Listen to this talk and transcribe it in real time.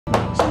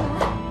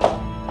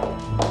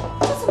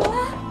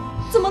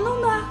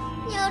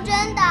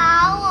真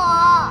打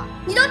我！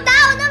你都打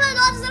我那么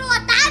多次了，我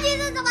打你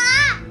是怎么了？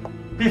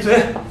闭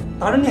嘴！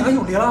打人你还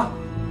有理了？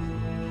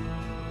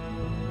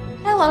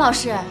哎，王老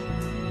师，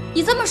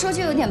你这么说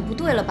就有点不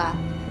对了吧？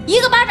一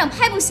个巴掌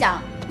拍不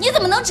响，你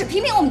怎么能只批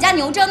评我们家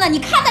牛真呢？你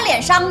看他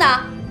脸伤的。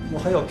我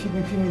还要批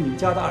评你们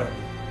家大人，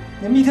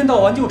你们一天到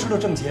晚就知道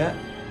挣钱，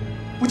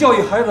不教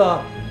育孩子，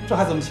这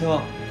还怎么行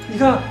啊？你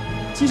看，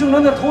季胜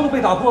男的头都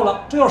被打破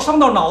了，这要伤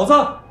到脑子，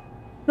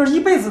那是一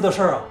辈子的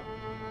事儿啊！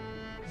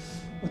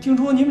我听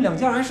说你们两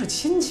家还是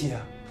亲戚啊，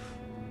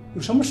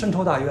有什么深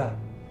仇大怨？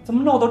怎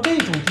么闹到这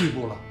种地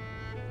步了？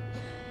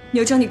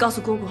牛真，你告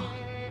诉姑姑，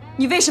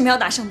你为什么要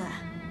打胜男？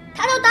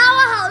他都打我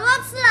好多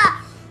次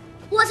了，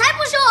我才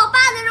不是我爸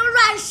那种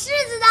软柿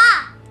子的。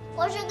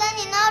我是跟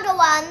你闹着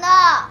玩的，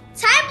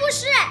才不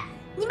是！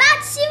你妈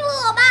欺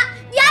负我妈，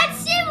你还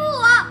欺负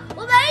我，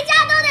我们一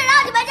家都得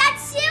让你们家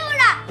欺负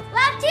着。我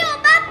要替我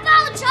妈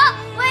报仇，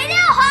我一定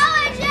要还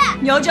回去。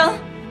牛真，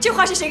这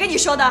话是谁跟你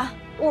说的？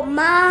我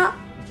妈。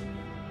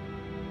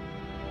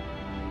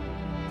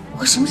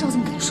我什么时候这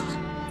么跟你说的？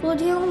昨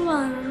天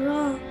晚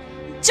上。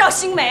赵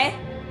新梅，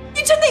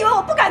你真的以为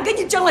我不敢跟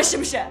你争了是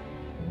不是？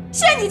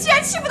现在你竟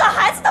然气不到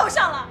孩子头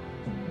上了！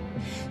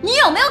你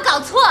有没有搞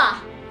错？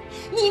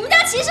你们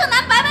家齐胜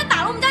男白白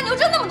打了我们家牛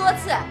真那么多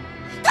次，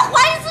他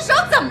还一次手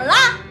怎么了？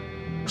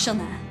胜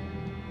男，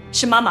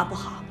是妈妈不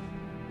好，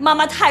妈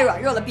妈太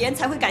软弱了，别人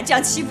才会敢这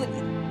样欺负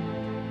你。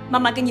妈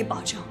妈跟你保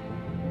证，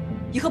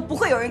以后不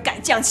会有人敢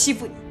这样欺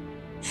负你，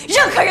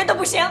任何人都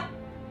不行。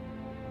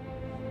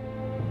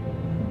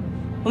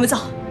我们走。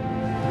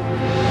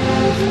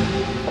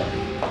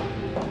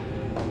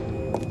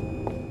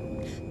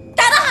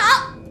打得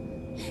好，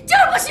就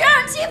是不许让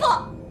人欺负。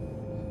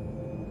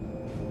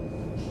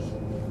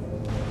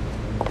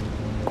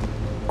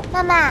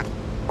妈妈，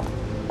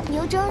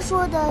牛真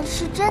说的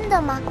是真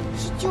的吗？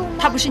是舅妈？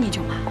她不是你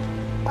舅妈。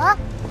啊，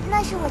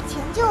那是我前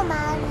舅妈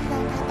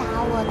让她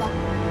打我的。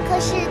可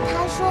是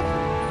她说，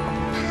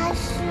她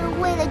是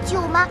为了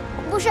舅妈，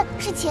不是，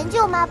是前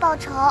舅妈报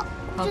仇。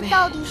这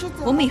到底是怎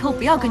么？我们以后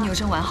不要跟牛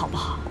真玩好不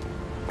好？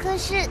可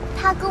是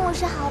她跟我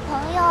是好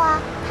朋友啊，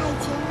她以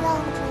前让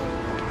着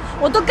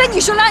我。我都跟你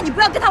说了，让你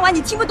不要跟他玩，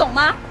你听不懂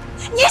吗？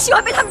你也喜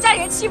欢被他们家里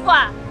人欺负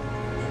啊？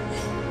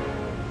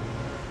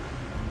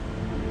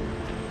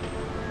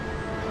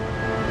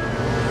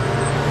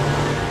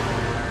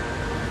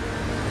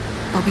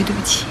宝贝，对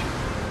不起，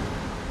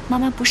妈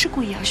妈不是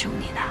故意要凶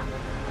你的。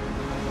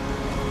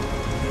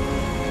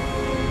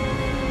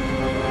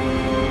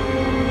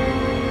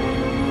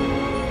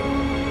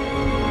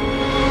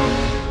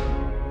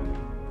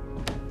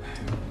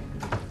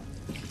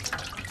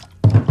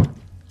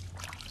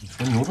你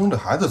说牛真这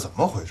孩子怎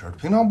么回事？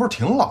平常不是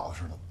挺老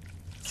实的，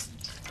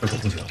这可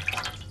不行，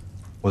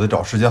我得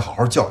找时间好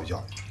好教育教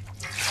育。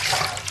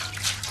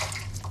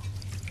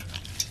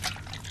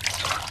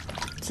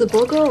子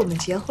博哥，我们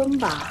结婚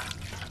吧。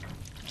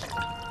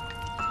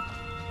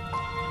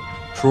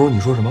叔叔，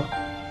你说什么？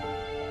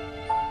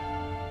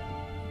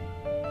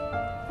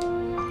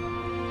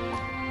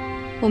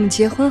我们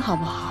结婚好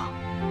不好？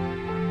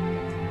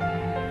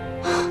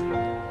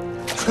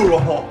叔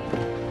叔，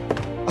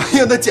哎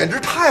呀，那简直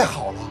太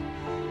好了！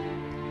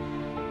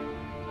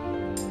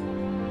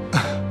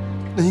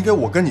那应该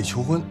我跟你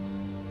求婚，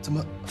怎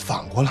么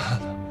反过来了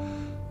呢？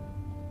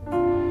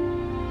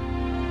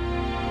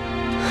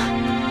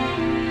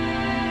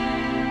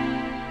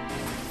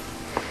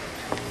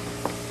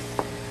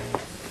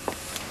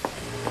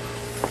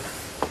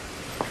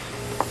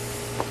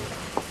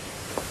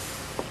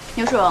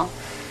牛叔，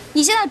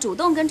你现在主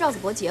动跟赵子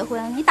博结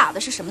婚，你打的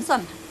是什么算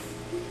盘？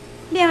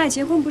恋爱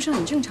结婚不是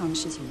很正常的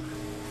事情吗？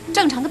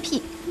正常个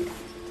屁！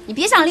你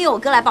别想利用我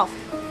哥来报复。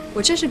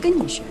我这是跟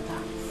你学的。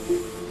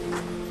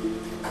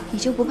你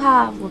就不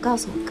怕我告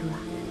诉我哥啊？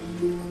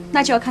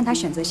那就要看他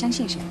选择相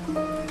信谁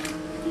了。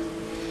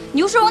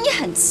牛淑荣，你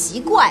很奇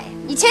怪，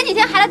你前几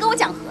天还来跟我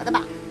讲和的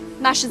吧？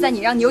那是在你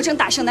让牛真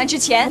打胜男之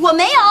前。我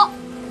没有，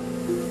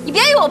你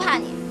别以为我怕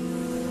你。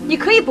你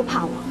可以不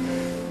怕我，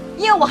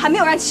因为我还没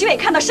有让齐伟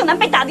看到胜男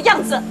被打的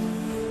样子。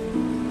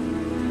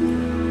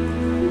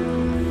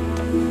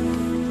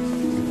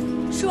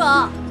淑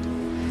荣，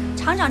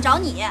厂长找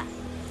你。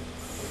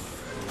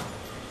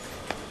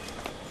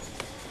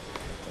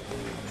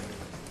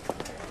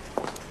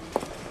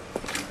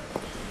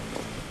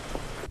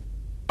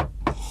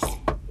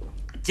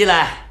进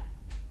来。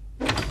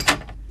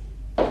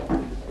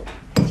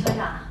厂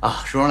长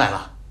啊，淑荣来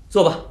了，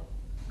坐吧。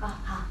啊，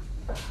好。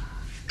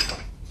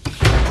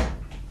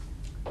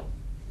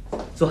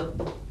坐。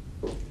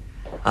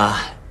啊，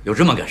有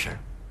这么个事儿，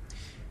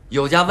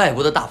有家外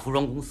国的大服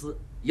装公司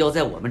要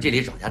在我们这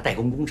里找家代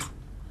工工厂，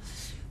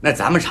那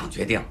咱们厂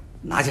决定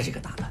拿下这个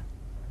大单，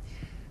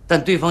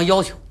但对方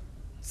要求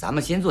咱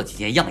们先做几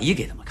件样衣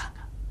给他们看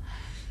看。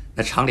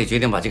那厂里决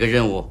定把这个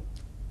任务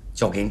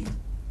交给你。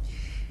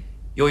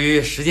由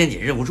于时间紧，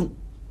任务重，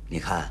你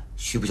看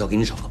需不需要给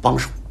你找个帮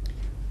手？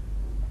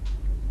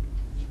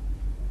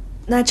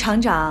那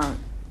厂长，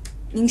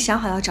您想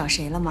好要找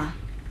谁了吗？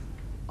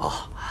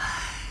哦，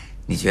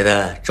你觉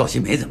得赵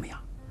新梅怎么样？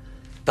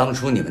当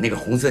初你们那个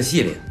红色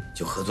系列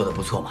就合作的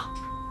不错嘛。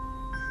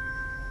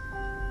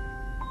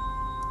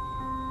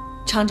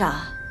厂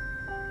长，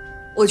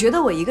我觉得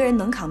我一个人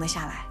能扛得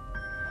下来。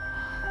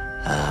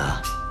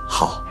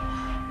好，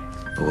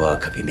不过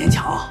可别勉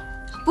强啊。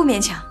不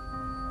勉强。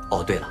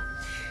哦，对了，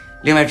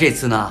另外这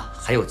次呢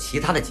还有其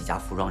他的几家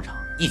服装厂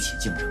一起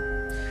竞争，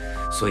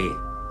所以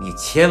你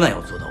千万要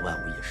做到万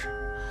无一失。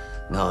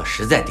那要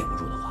实在顶不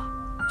住的话，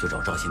就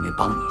找赵新梅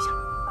帮你一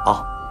下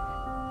啊。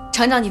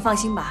厂长，你放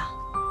心吧，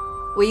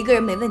我一个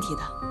人没问题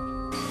的。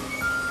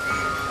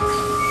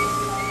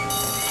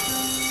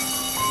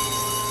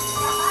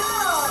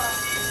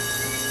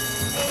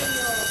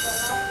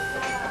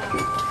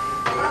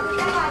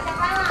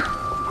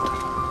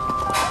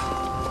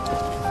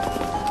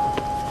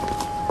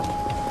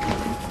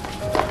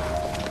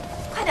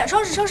快点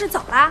收拾收拾，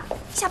走啦，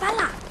下班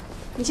啦。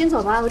你先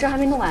走吧，我这还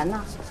没弄完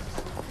呢。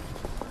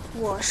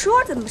我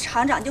说怎么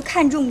厂长就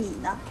看中你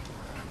呢？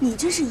你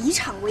这是以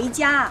厂为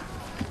家，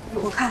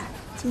我看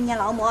今年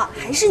劳模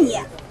还是你。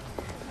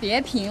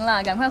别贫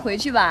了，赶快回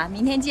去吧，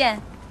明天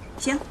见。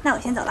行，那我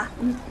先走了。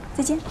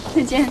再见。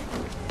再见。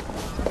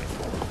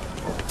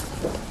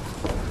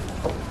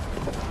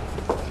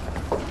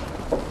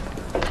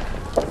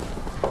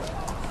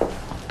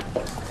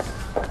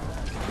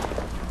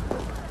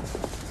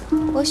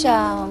我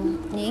想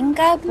你应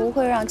该不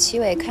会让齐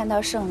伟看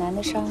到盛楠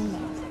的伤吧？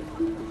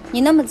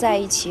你那么在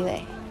意齐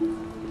伟，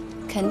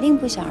肯定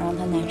不想让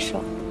他难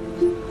受。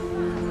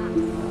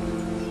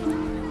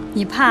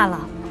你怕了？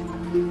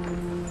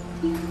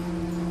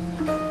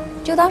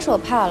就当是我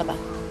怕了吧。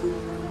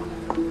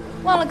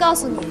忘了告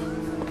诉你，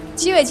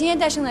齐伟今天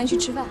带盛楠去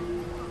吃饭。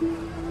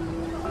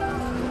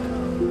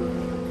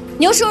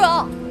牛淑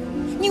荣，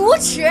你无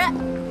耻！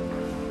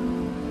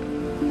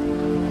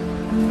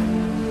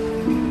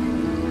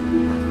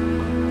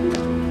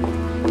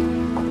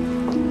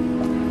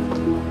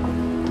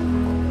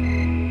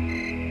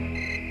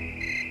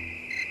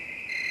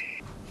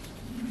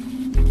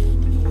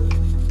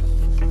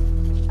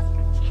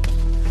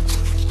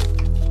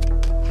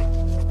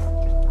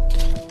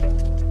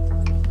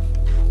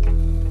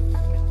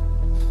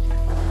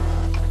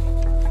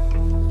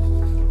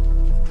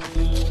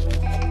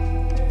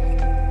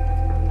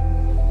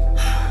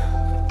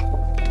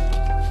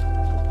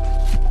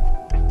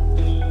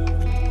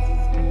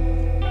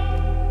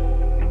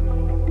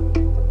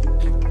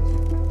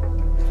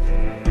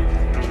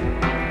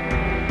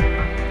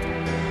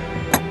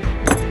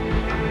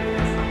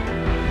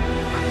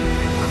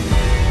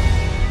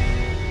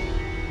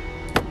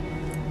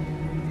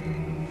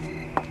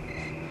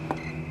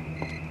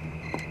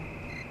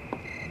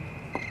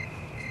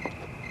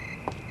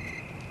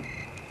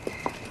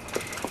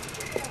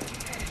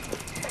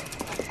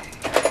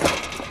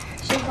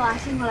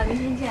辛苦了，明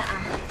天见啊！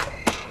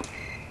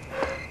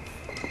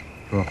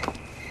哥，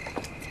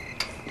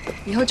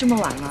以后这么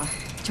晚了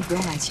就不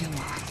用来接我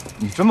了。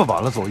你这么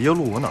晚了走夜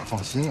路，我哪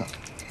放心啊？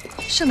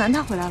盛楠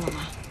他回来了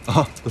吗？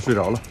啊，都睡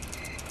着了。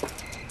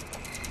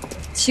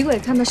齐伟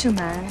看到盛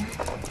楠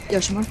有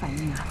什么反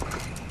应啊？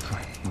嗨，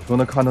你说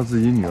那看到自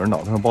己女儿脑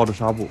袋上包着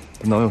纱布，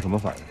能有什么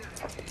反应？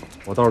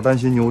我倒是担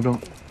心牛征。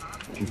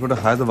你说这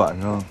孩子晚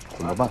上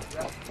怎么办？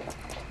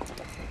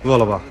饿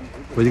了吧？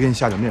回去给你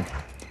下点面条。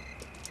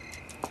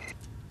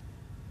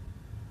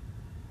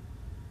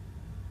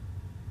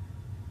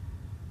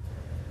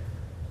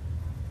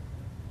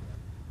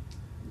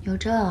牛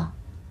征，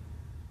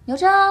牛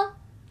征，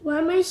我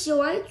还没写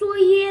完作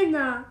业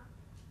呢。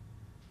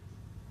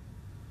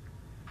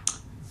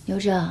牛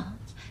征，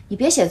你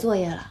别写作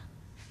业了，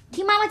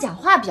听妈妈讲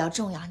话比较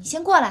重要。你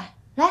先过来，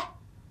来。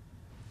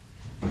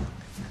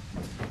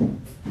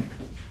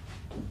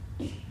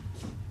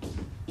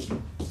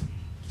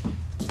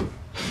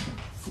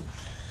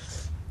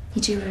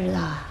你知不知道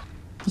啊？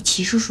你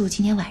齐叔叔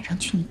今天晚上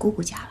去你姑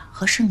姑家了，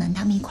和盛楠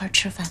他们一块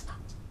吃饭了。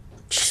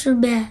吃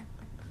呗。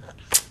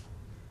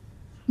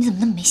你怎么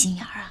那么没心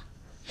眼儿啊？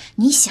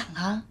你想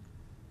啊，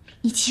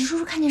你齐叔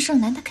叔看见盛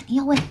楠，他肯定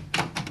要问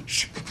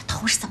盛楠的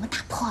头是怎么打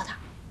破的，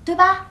对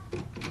吧？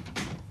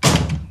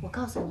我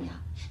告诉你啊，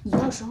你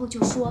到时候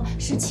就说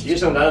是齐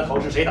盛楠的头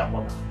是谁打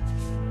破的？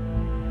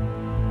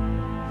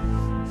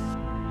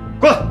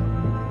滚！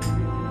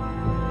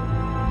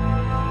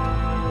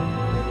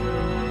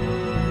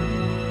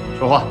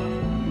说话。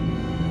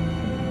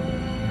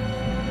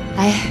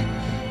哎，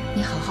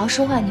你好好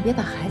说话，你别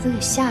把孩子给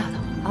吓到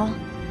了啊！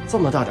这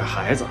么大点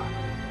孩子，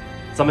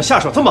怎么下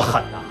手这么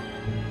狠呢？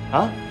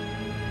啊？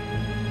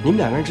你们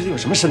两个人之间有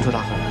什么深仇大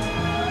恨啊？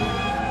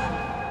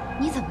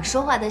你怎么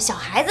说话的？小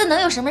孩子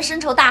能有什么深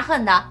仇大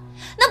恨的？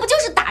那不就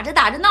是打着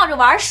打着闹着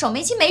玩，手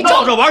没轻没重。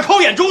闹着玩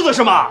抠眼珠子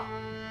是吗？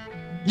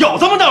有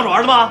这么闹着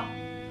玩的吗？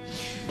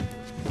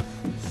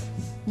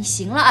你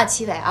行了啊，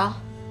齐伟啊，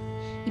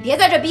你别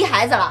在这逼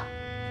孩子了。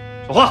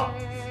说话。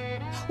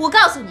我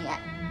告诉你，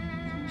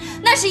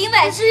那是因为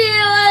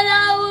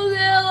他不给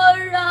我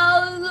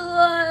抄作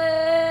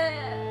业。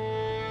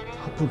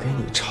他不给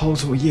你抄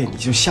作业，你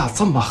就下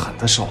这么狠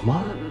的手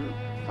吗？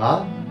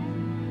啊？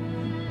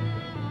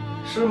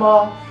是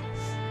吗？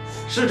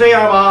是这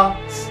样吗？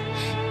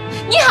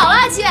你好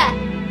了，七伟，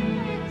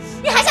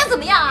你还想怎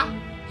么样啊？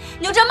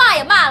牛真骂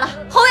也骂了，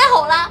吼也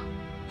吼了，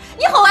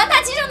你吼完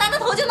他，齐胜男的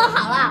头就能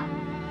好了。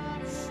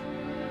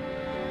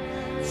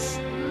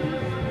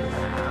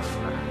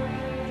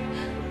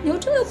牛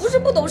真又不是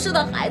不懂事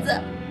的孩子，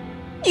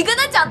你跟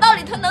他讲道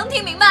理，他能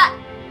听明白，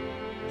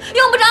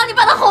用不着你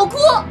把他吼哭。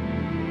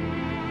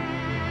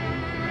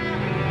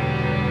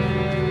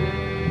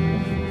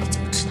你就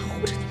知道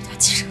护着你们家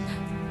齐胜男，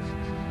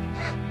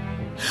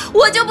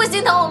我就不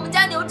心疼我们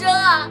家牛真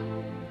啊！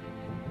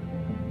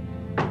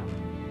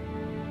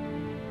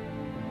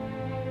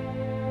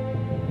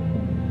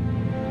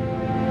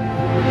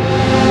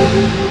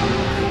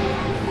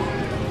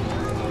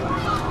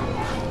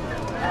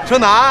胜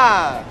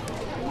男，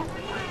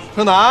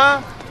胜男，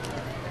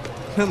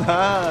胜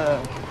男，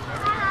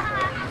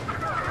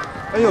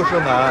哎呦，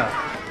胜男，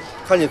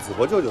看见子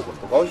博舅舅怎么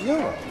不高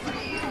兴了？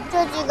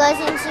这几个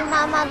星期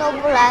妈妈都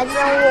不来接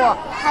我，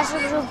她是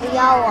不是不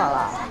要我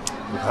了？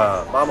你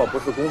看，妈妈不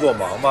是工作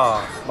忙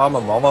吗？妈妈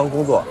忙完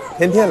工作，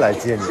天天来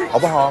接你，好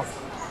不好？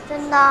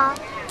真的？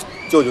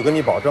舅舅跟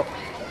你保证。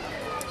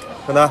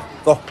胜男，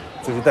走，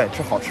舅舅带你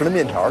吃好吃的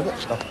面条去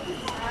啊！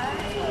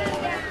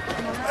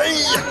哎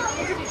呀！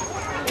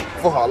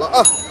扶好了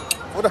啊，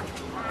扶着，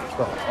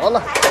坐好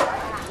了。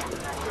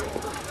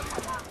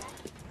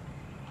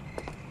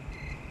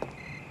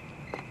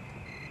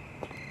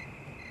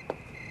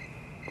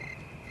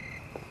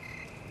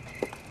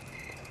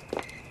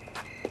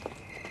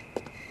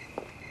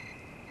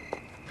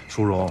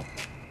淑荣，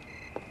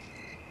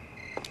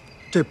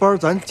这班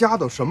咱加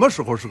到什么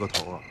时候是个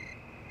头啊？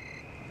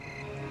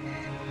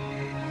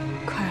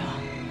快了。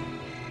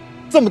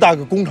这么大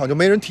个工厂就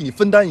没人替你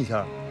分担一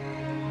下？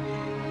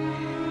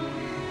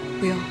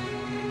不用，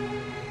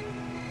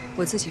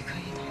我自己可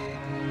以的。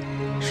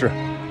是，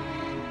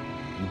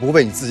你不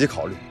为你自己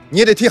考虑，你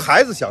也得替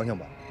孩子想想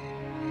吧。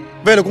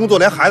为了工作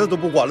连孩子都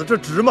不管了，这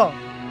值吗？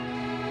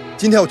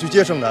今天我去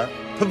接胜男，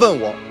他问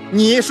我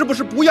你是不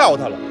是不要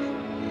他了，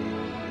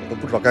我都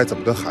不知道该怎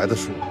么跟孩子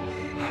说。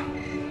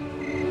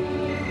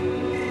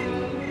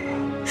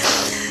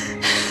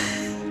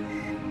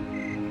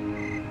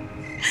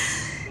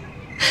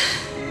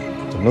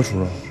怎么了，淑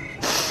荣？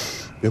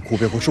别哭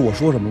别哭，是我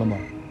说什么了吗？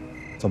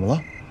怎么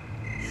了？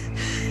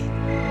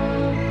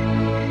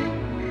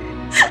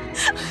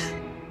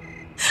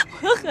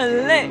我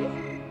很累，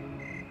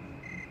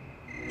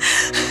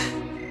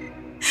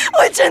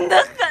我真的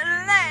很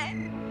累，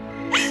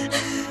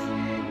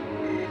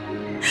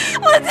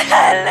我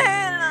太累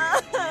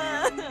了，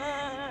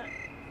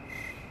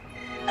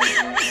我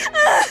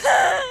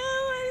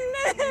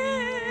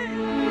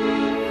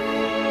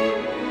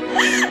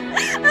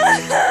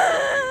累。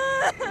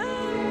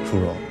淑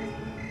荣，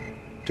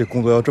这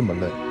工作要这么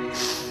累，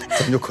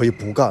咱们就可以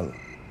不干了，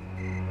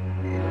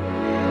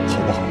好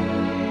不好？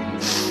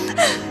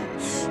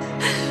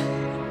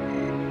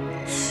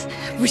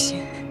不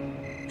行，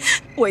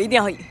我一定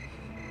要赢，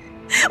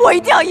我一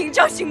定要赢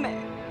赵新梅。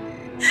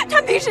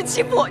她平时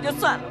欺负我就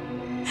算了，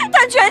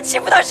她居然欺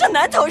负到胜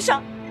男头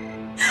上，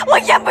我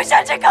咽不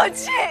下这口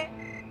气。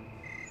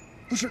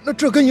不是，那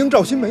这跟赢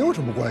赵新梅有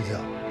什么关系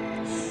啊？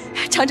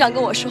厂长跟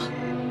我说，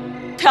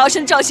他要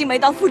升赵新梅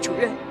当副主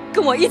任，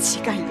跟我一起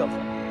干一个活。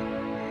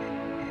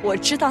我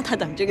知道他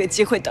等这个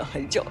机会等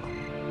很久了，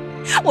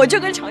我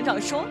就跟厂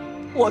长说，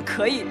我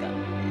可以的，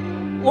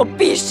我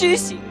必须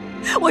行，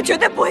我绝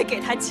对不会给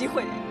他机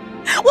会的。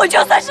我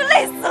就算是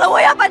累死了，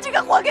我要把这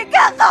个活给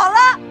干好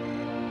了。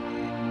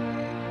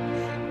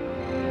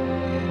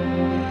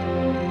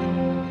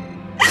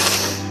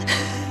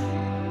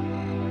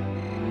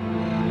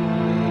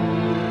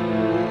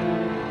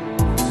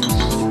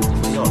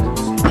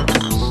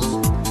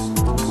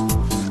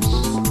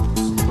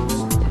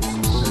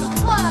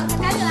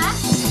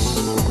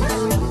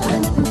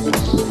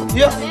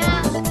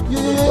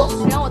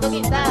人我都给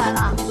你带来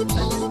了，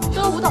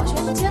都是舞蹈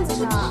圈的尖子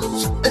生啊！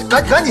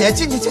哎，赶紧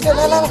进去，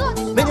来，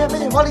美女，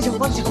往里请啊！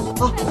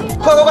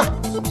快，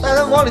带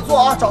他们往里坐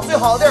啊，找最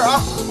好的地儿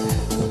啊！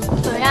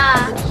怎么样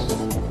啊？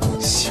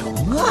行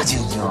啊，晶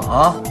晶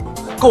啊，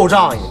够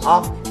仗义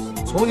啊！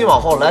从今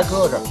往后来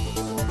哥哥这儿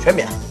全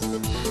免。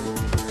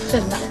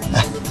真的？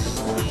哎，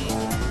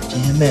这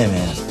些妹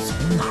妹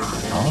从哪儿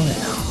找来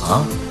的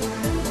啊？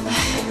哎，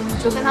我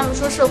就跟他们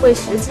说社会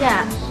实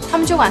践，他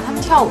们就管他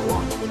们跳舞。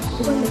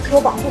不过你得替我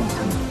保护他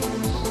们。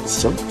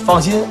行，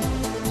放心，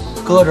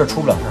哥这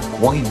出不了事儿，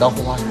我给你当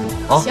护花使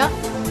啊。行。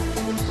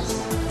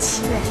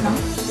齐伟呢？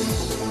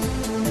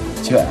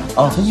齐伟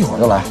啊，他一会儿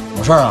就来，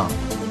有事儿啊？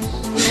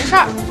没事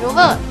儿，你就问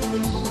问。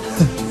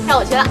带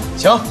我去了。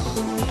行，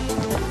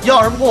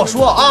要什么跟我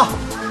说啊，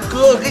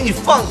哥哥给你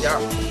放点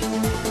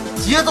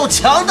节奏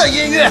强的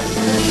音乐。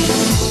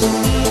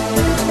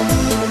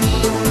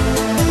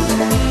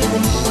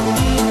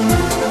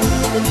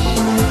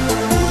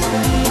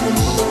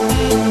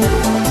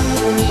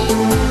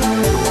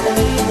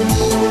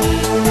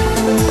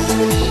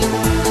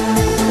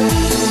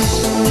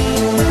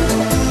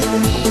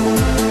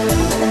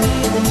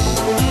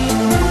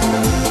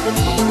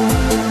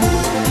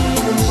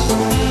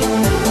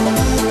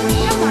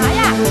干嘛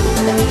呀？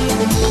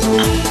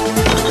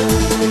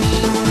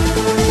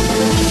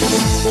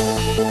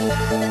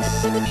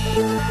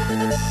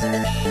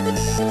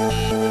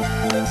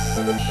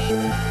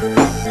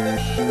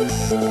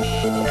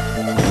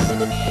干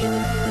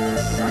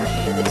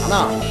嘛呢？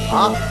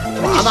啊？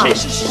干嘛呢？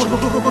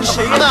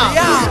谁呢？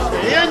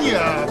谁呀你？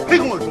别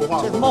跟我说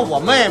话！这他妈我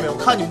妹妹，我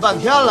看你们半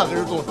天了，跟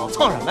这动手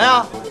蹭什么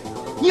呀？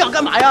你想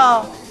干嘛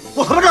呀？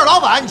我他妈这是老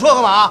板，你说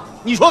干嘛？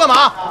你说干嘛？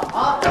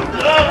啊！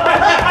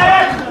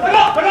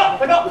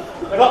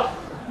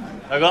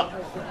大哥，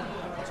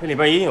这里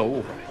边一定有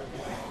误会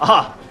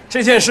啊！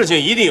这件事情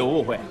一定有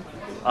误会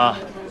啊！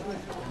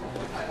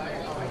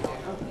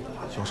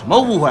有什么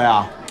误会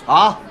啊？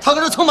啊！他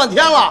跟这蹭半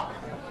天了，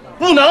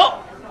不能。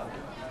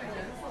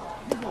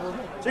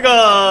这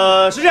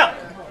个是这样，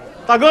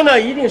大哥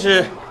呢一定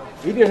是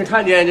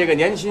看见这个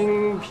年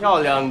轻漂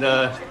亮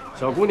的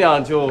小姑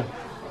娘就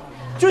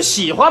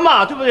喜欢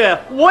嘛，对不对？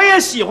我也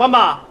喜欢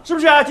嘛，是不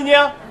是啊，晶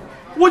晶？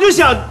我就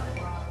想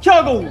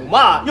跳个舞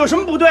嘛，有什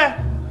么不对？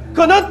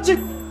可能这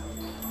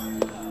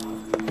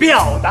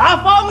表达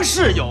方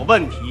式有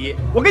问题。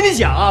我跟你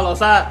讲啊，老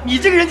三，你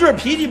这个人就是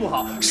脾气不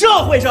好。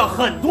社会上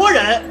很多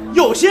人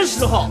有些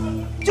时候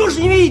就是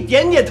因为一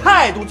点点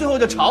态度，最后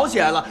就吵起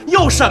来了，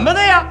有什么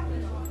的呀？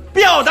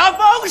表达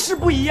方式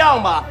不一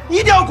样吧，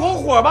一定要拱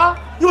火吧？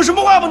有什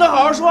么话不能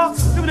好好说，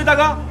对不对，大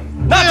哥？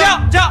那这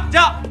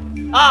样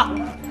啊，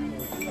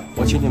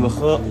我请你们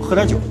喝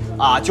点酒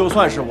啊，就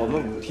算是我们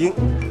舞厅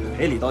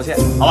赔礼道歉，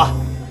好吧？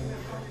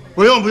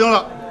不用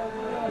了，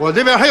我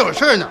这边还有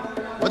事呢，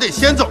我得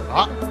先走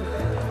了。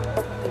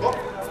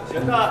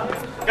行啊，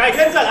改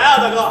天再来啊，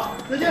大哥。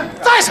再见。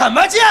再什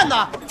么见呢？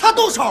他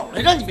动手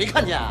来着，你没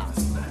看见啊？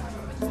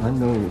难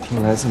得舞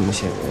厅来这么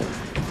些人，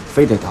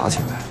非得打起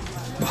来。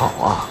好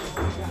啊，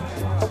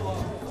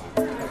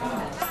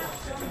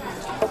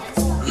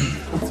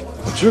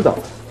我知道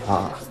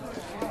啊，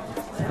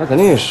他肯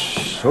定也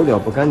手脚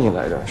不干净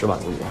来着，是吧，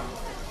妮妮？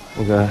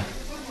那个，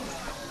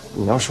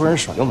你要说人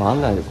耍流氓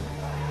来，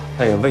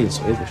他也畏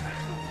嘴不是？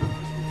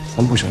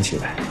咱不生气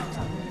呗，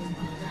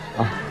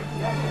啊。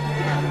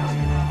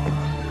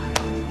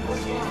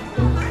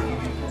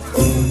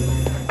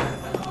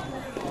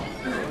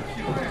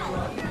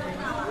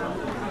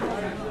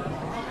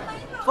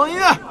放音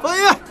乐，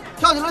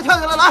跳起来，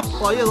来！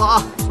不好意思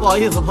啊，不好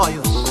意思，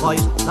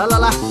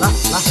来！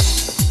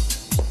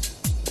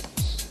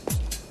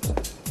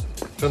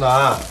正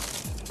南，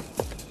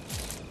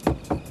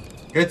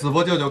给子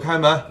波舅舅开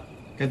门，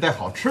给带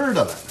好吃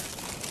的来。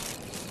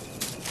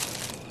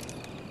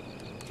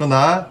正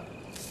南，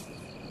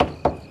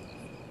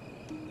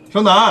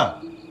正南，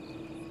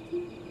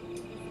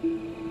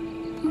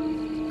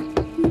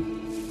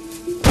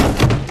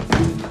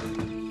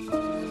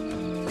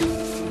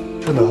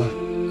正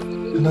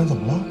南怎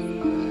么了？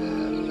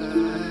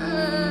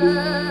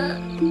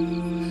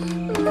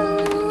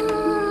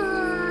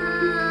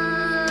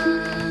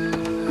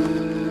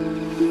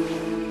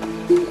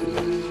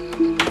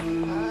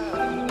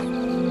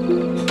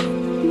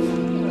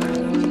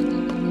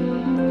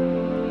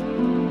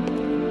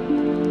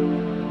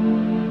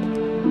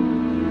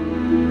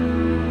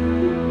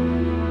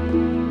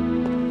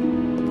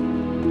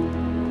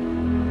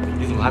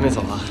你怎么还没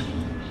走啊？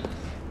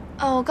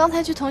我刚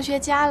才去同学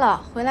家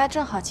了，回来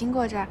正好经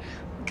过这儿，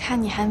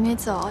看你还没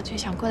走，就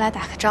想过来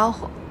打个招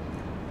呼。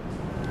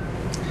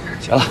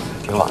行了，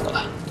挺晚的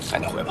了，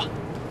赶紧回吧。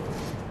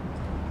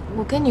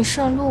我跟你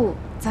顺路，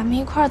咱们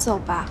一块儿走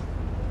吧。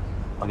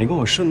哦，你跟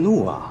我顺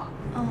路啊？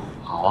嗯。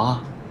好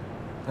啊，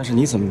但是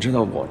你怎么知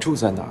道我住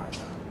在哪儿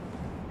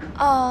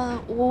呢？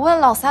我问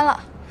老三了。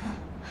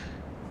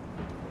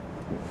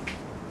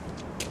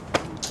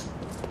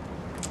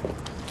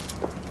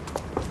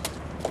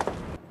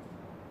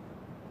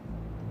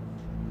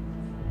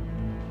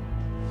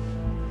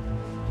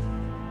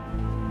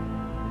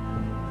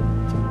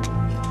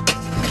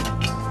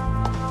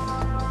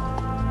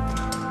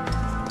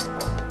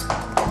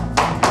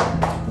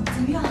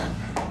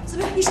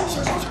医生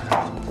小伤。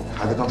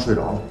孩子刚睡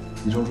着了，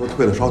医生说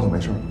退了烧就没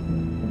事。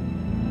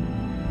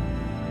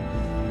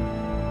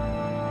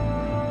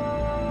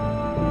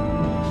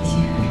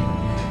行，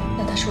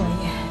那他输完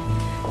液，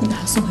你把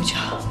他送回去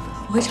啊，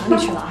我回厂里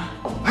去了啊。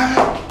哎，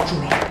住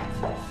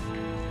手！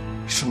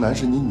盛楠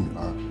是你女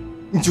儿，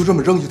你就这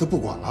么扔下她不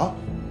管了？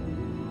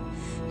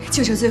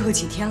就这最后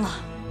几天了，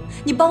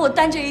你帮我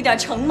担这一点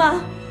成吗？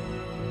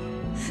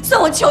算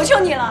我求求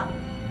你了。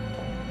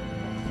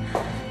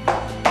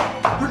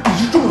不是，你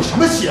是中了什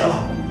么邪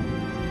了？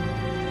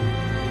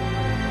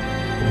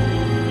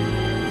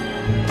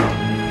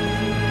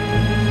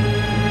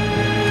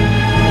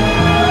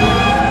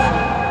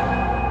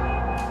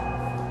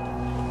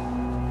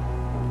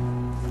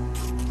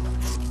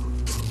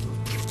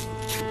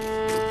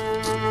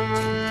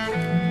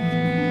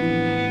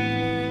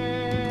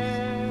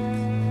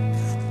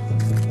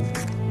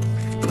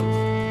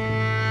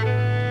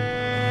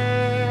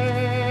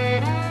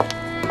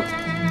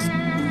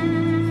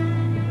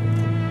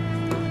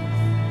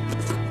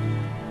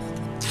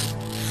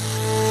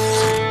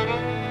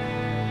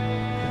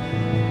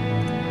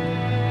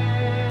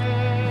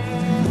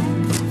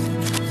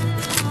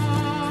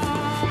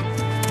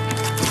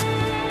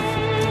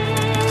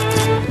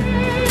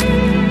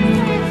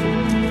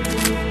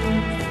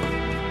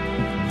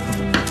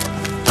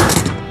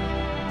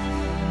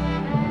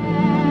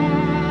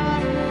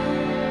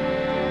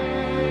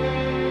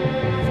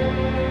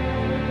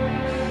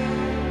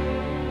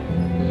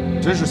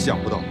真是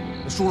想不到，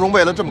淑荣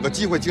为了这么个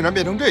机会，竟然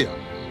变成这样。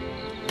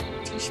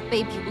真是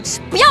卑鄙无耻，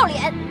不要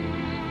脸！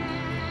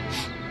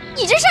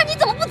你这事儿你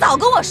怎么不早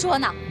跟我说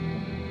呢？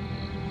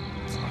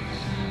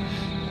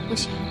不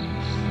行，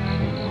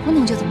不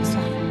能就这么算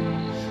了。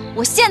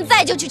我现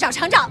在就去找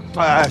厂长。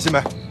哎，新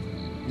梅，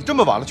你这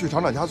么晚了去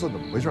厂长家算怎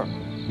么回事？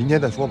明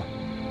天再说吧。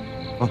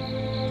啊。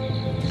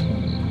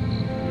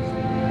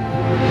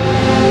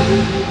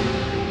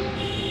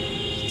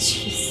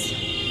气死！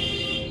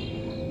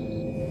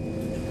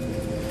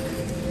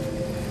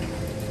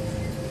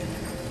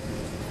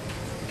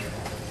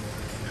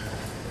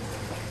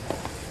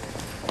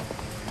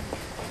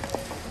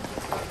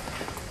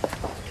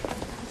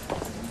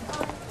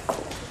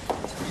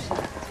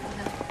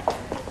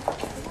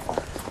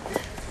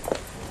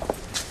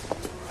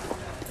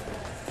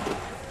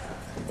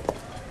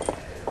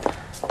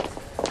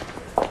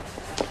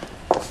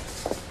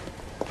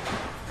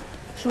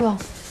淑荣，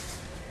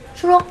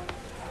淑荣，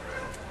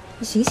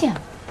你醒醒！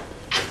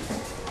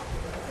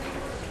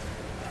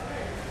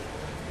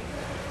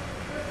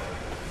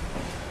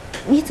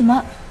你怎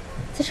么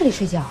在这里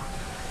睡觉啊？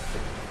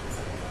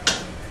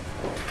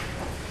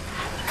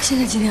现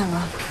在几点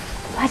了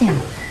8点了。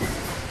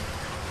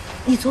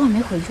你昨晚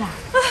没回去啊？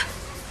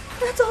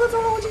走了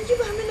走了，我这衣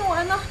服还没弄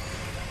完呢。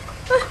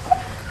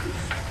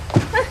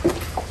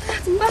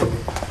怎么办？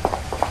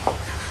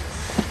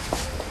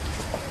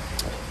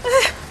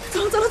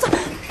走了。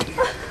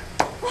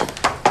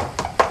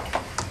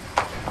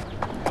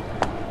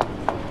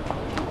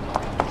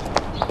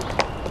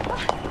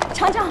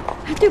厂长，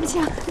对不起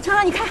啊，厂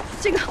长，你看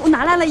这个，我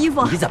拿来了衣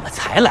服。你怎么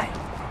才来？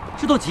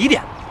这都几点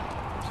了？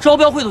招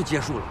标会都结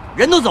束了，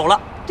人都走了。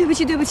对不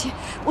起，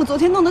我昨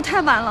天弄得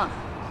太晚了。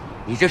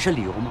你这是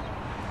理由吗？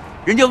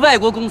人家外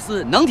国公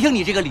司能听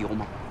你这个理由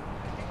吗？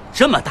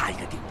这么大一个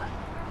订单，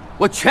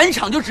我全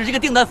厂就指这个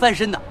订单翻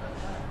身的，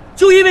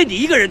就因为你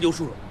一个人刘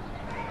淑荣，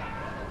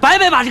白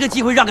白把这个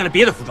机会让给了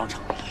别的服装厂。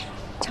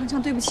厂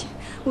长，对不起，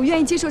我愿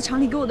意接受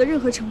厂里给我的任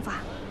何惩罚。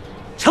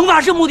惩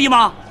罚是目的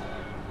吗？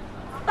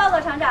报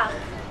告厂长。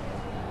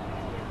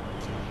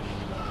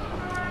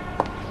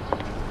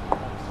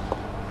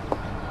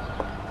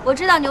我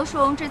知道牛淑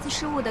荣这次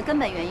失误的根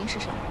本原因是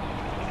什么。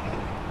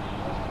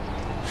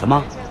什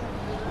么？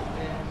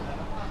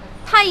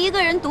他一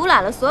个人独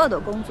揽了所有的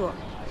工作，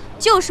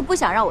就是不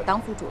想让我当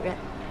副主任。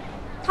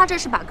他这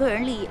是把个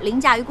人利益凌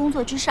驾于工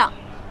作之上，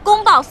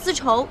公报私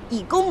仇，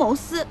以公谋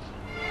私。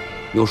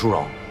牛淑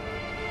荣，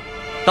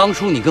当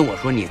初你跟我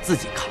说你自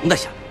己扛得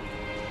下来，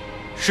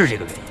是这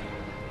个原因？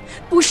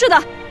不是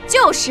的，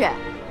就是。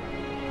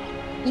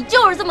你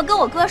就是这么跟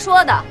我哥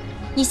说的。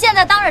你现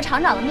在当着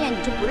厂长的面，你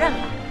就不认了？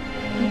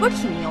你不是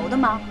挺牛的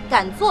吗？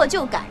敢做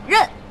就敢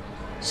认。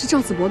是赵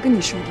子博跟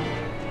你说的？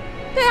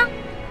对呀。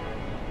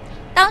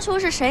当初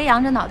是谁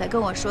扬着脑袋跟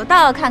我说，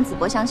倒要看子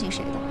博相信谁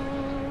的。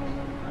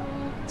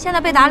现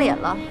在被打脸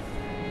了，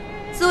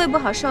滋味不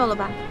好受了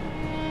吧？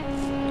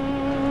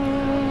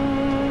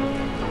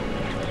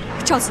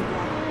赵子博，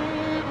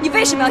你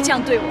为什么要这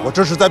样对我？我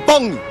这是在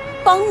帮你。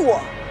帮我？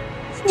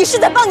你是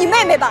在帮你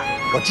妹妹吧？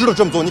我知道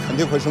这么做你肯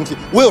定会生气，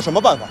我有什么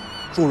办法？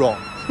淑荣，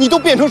你都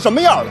变成什么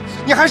样了？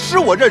你还是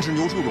我认识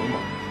牛淑荣吗？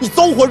你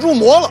走火入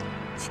魔了！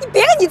你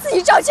别给你自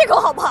己找借口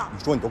好不好？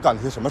你说你都干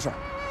了些什么事儿？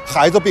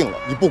孩子病了，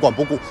你不管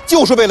不顾，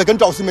就是为了跟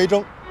赵新梅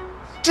争。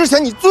之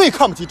前你最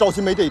看不起赵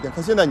新梅这一点，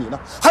可现在你呢，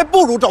还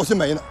不如赵新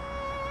梅呢。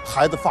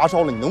孩子发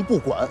烧了，你能不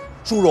管？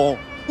淑荣，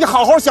你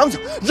好好想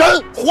想，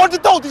人活着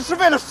到底是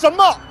为了什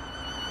么？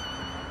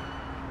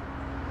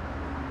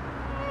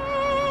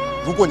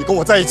如果你跟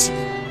我在一起，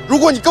如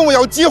果你跟我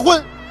要结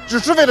婚，只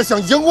是为了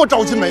想赢过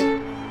赵新梅，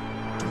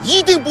这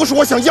一定不是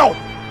我想要的。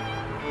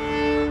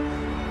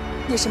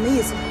你什么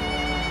意思？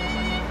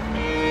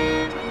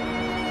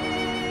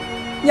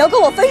你要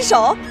跟我分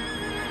手？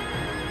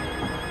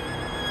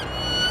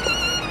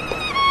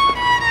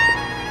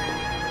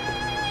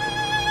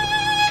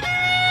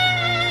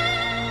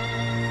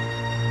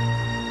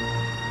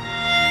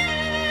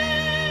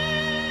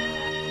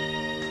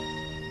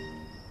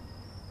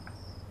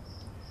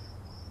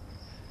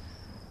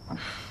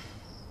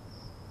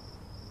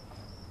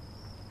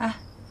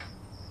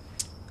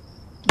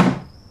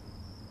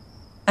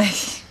哎，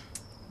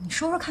你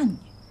说说看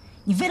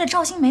你为了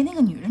赵新梅那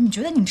个女人，你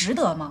觉得你值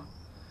得吗？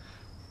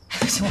哎，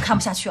不行，我看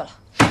不下去了，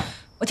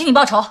我替你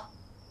报仇。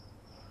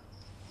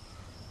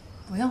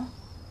不用。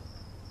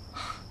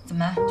怎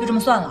么就这么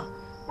算了？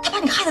他把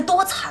你害得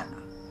多惨啊！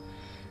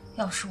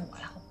要是我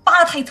呀，我扒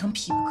了他一层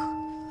皮不可。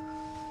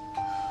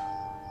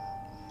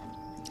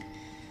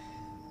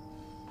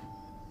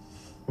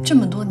这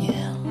么多年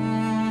啊，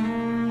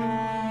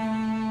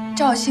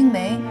赵新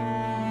梅，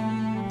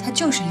她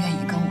就是愿意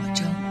跟我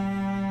争。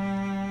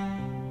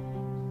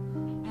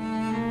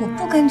我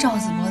不跟赵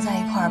子博在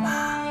一块儿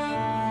吧，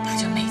他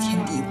就每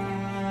天嘀咕；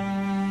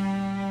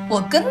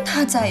我跟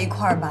他在一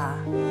块儿吧，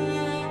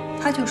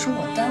他就说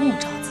我耽误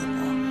赵子博。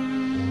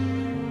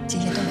这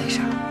些都没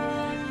事儿，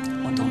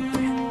我都能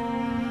忍，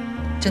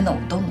真的我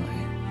都能忍。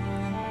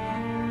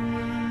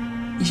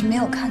你是没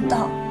有看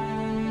到，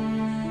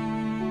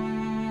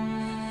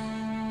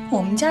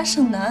我们家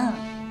盛楠啊，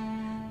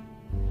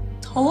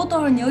头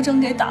都是牛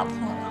症给打破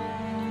了，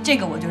这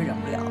个我就忍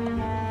不了了。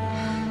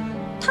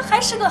他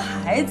还是个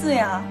孩子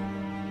呀，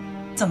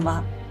怎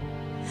么？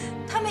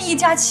他们一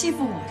家欺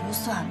负我就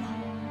算了，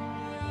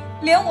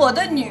连我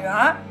的女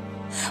儿，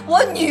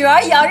我女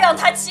儿也要让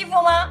他欺负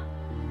吗？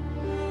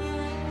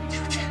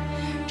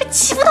这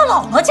欺负到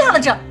姥姥家了，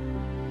这！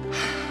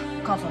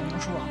告诉你牛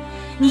叔，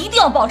你一定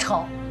要报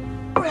仇，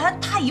不然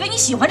他以为你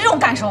喜欢这种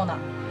感受呢。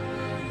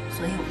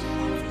所以我就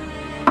报复他。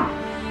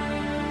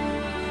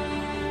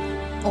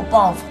我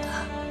报复他，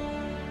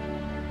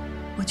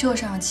我就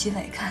是让齐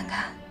伟看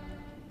看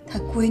他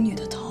闺女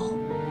的头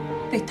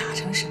被打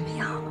成什么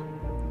样了。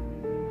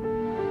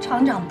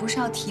厂长不是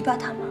要提拔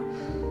他吗？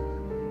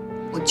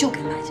我就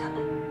给拦下来，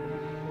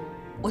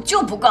我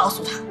就不告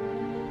诉他。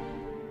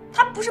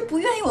他不是不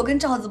愿意我跟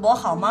赵子博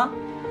好吗？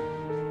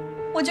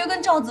我就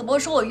跟赵子博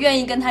说，我愿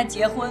意跟他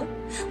结婚，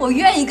我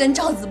愿意跟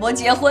赵子博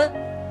结婚。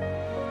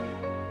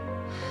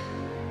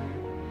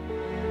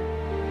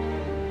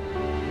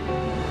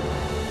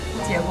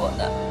结果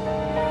呢？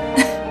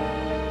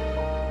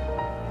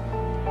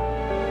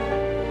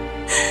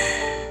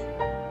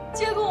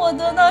结果我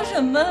得到什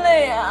么了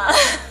呀？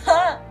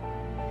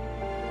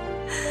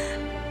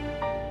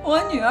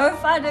我女儿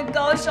发着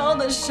高烧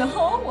的时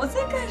候，我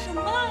在干什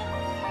么？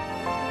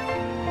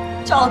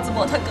赵子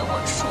博他跟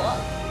我说，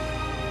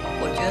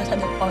我觉得他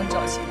在帮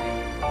赵新梅，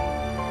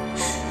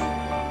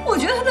我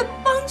觉得他在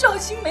帮赵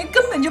新梅，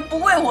根本就不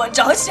为我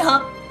着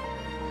想。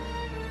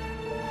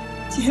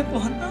结果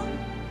呢？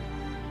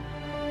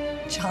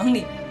厂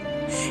里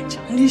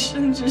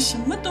升职什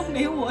么都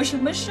没我什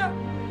么事儿，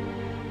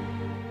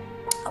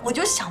我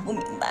就想不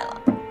明白了，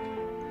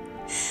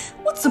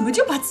我怎么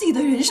就把自己的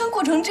人生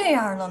过成这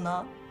样了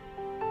呢？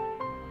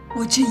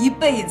我这一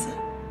辈子，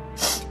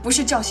不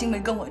是赵新梅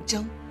跟我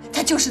争，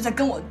她就是在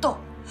跟我斗，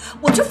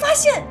我就发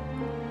现，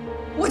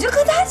我就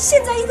和她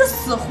陷在一个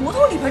死胡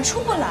同里边出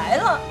不来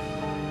了，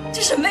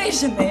这是为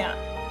什么呀？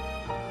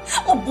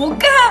我不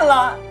干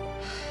了，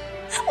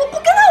我不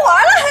跟她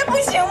玩了还不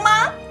行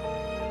吗？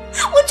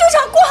我就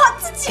想过好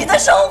自己的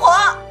生活。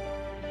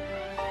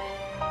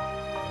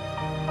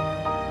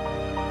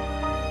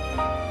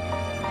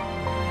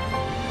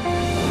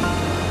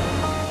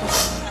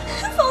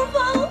芳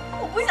芳，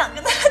我不想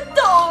跟他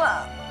斗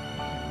了。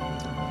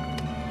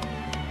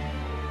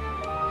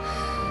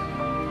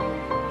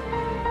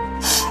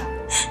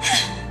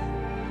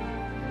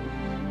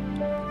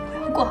我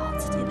要过好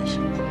自己的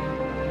生活。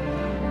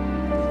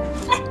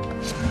来，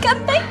干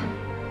杯！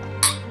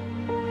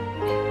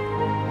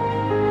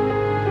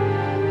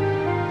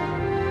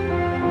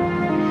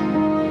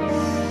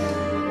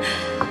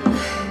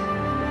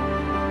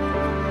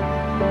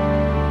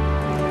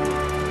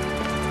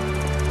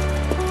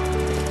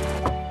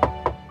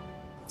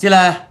进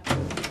来。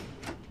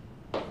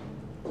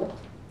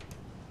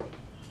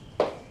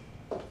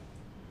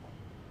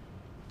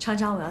厂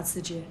长，我要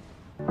辞职。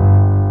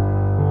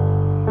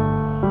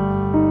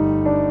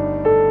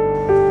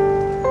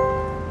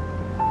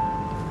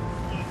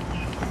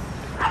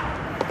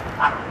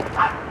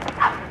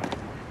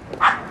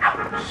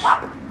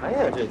哎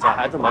呀，这家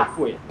还这么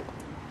贵，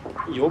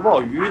油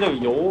爆鱼那个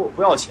油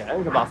不要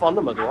钱是吧？放那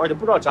么多，而且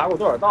不知道炸过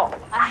多少道了，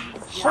哎，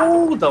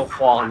齁得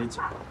慌！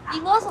你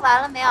啰嗦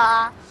完了没有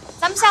啊？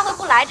咱们下回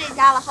不来这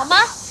家了，好吗？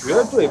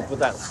绝对不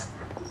再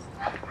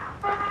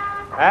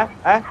来。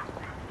哎，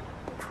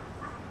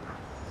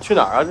去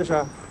哪儿啊？这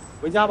是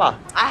回家吧？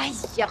哎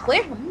呀，回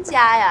什么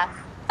家呀？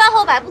饭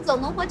后百步走，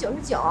农活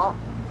99，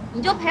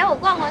你就陪我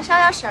逛逛，消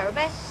消食儿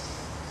呗。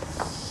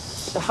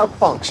瞎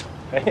逛什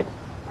么呀？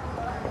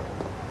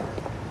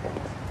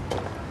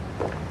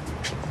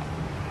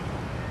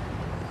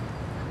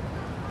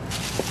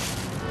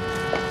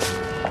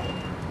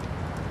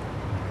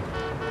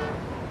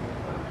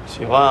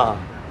喜欢啊？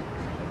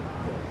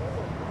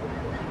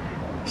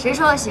谁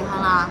说我喜欢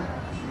了？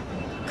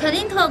肯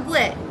定特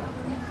贵，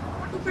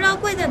都不知道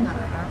贵在哪儿。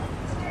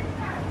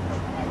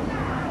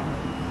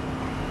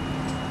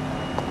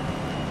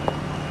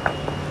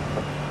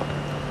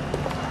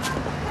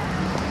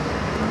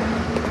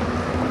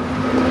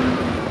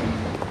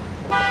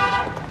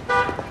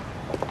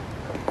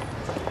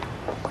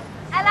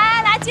哎，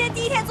来，今天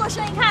第一天做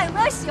生意，看有没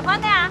有喜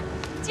欢的呀？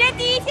今天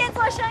第一天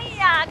做生意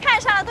呀，看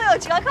上的都有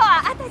折扣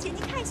啊！哎，大姐，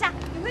您看一下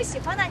有没有喜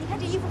欢的？你看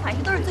这衣服款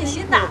式都是最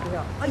新的。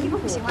哦，衣服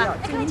不行了，来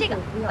看看这个，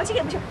哦，这个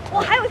也不行。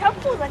我还有一条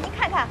裤子，您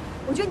看看，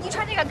我觉得您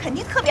穿这个肯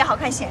定特别好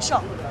看显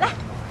瘦。来，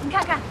您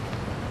看看，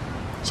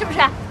是不是？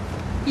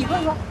比划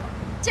说，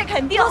这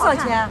肯定好看。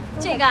多少钱？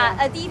这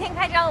个第一天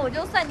开张我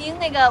就算您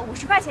那个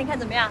50块钱，看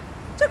怎么样？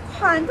这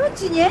款都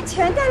几年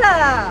前的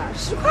了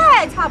，10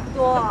块差不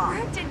多。不是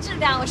这质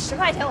量，我10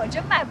块钱我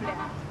真卖不了。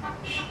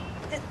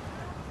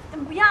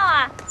不要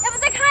啊，要不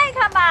再看一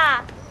看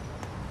吧。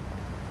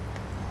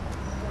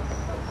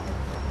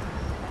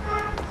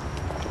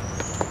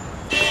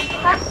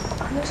来，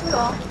刘书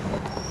荣。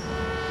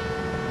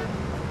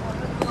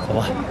走吧。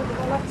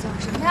走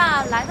什么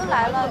呀？来都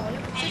来了，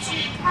就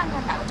去看看，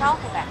打个招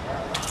呼呗。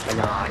哎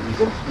呀，你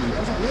不是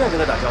不愿意跟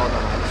他打交道吗？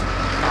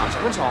打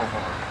什么招呼？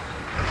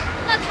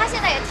那他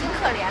现在也挺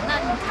可怜的，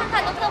你看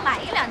看能不能买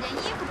1、2件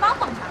衣服帮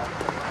帮他。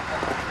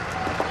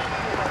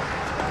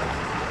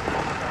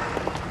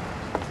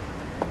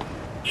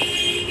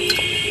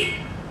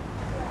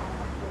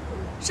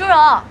淑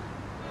荣，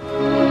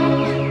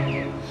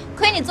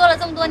亏你做了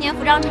这么多年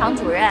服装厂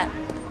主任，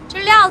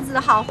这料子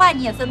的好坏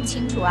你也分不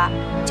清楚啊！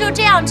就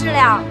这样质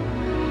量，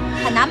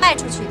很难卖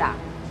出去的。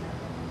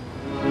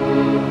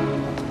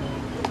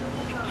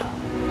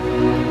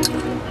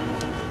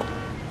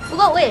不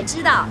过我也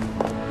知道，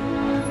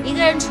一个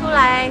人出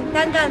来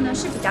单干呢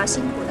是比较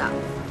辛苦的。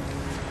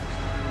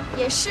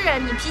也是，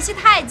你脾气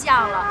太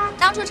犟了，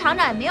当初厂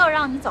长也没有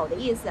让你走的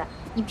意思，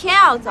你偏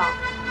要走。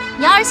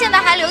你要是现在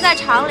还留在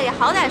厂里，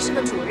好歹是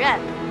个主任，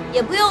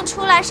也不用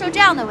出来受这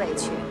样的委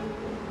屈。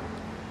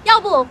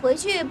要不我回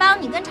去帮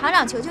你跟厂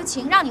长求求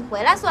情，让你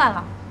回来算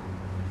了。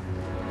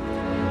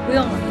不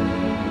用了。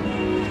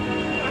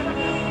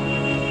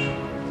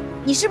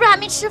你是不是还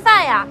没吃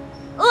饭呀？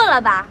饿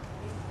了吧？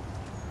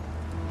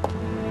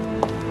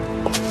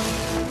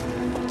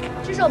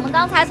这是我们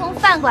刚才从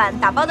饭馆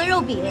打包的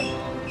肉饼，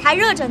还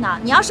热着呢。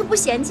你要是不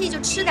嫌弃，就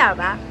吃点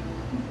吧。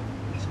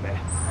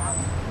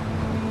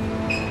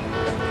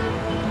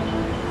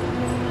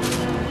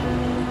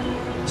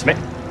喜梅，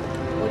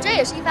我这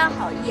也是一番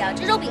好意啊，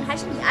这肉饼还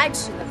是你爱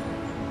吃的。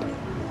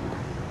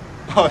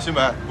啊，新梅，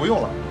不用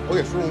了，我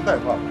给淑荣带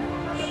饭。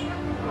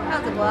赵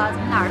子博，怎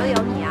么哪儿都有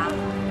你啊？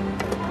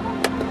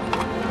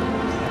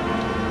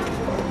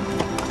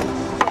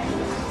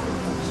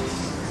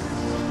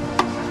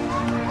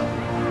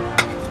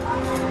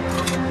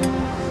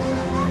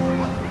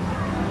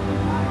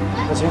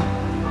那行，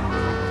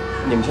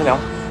你们先聊。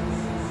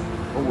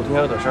我舞厅还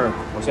有点事儿，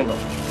我先走。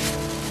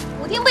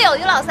舞厅不有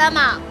于老三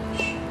吗？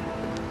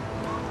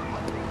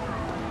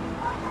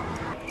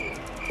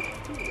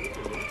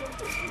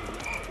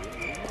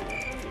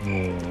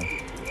你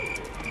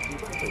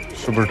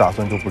是不是打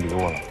算就不理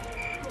我了？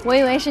我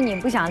以为是你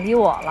不想理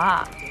我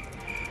了。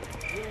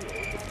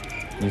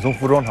你从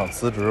服装厂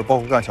辞职，包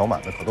括干小买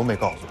卖，可都没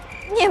告诉我。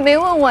你也没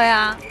问我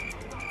呀。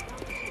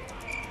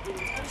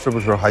是不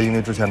是还因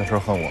为之前的事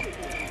恨我？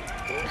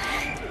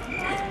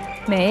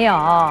没有，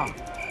我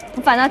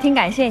反倒挺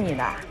感谢你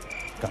的。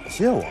感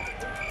谢我？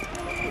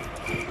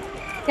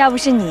要不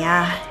是你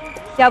啊，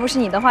要不是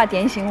你的话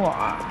点醒我，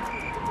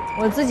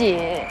我自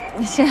己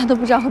现在都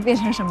不知道会变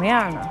成什么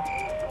样呢。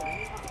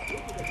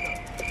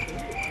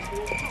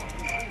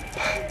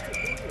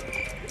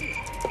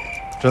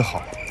真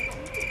好，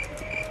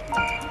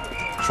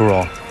淑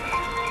荣，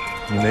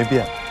你没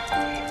变，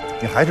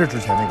你还是之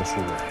前那个淑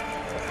荣。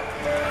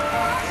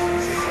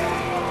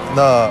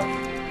那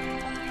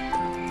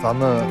咱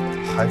们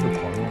还是朋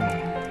友吗？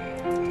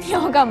你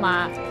要干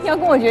嘛？你要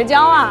跟我绝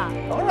交啊？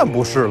当然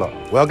不是了，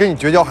我要跟你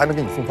绝交，还能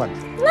给你送饭吃。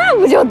那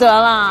不就得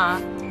了？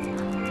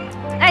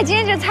哎，今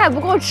天这菜不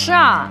够吃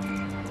啊。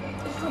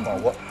是吗？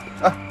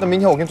哎，那明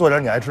天我给你做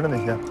点你爱吃的那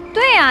些。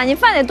对呀，你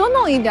饭得多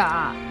弄一点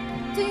儿，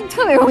最近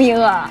特别容易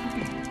饿。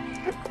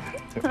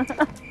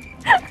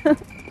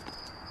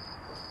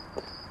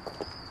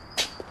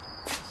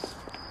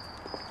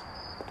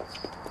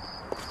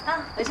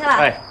回去了。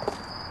哎，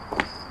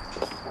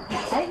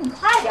你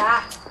快点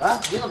儿！哎，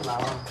你怎么来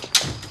了？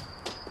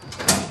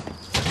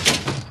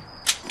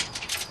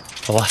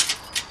走吧。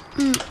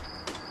嗯。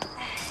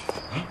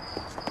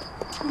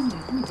这女的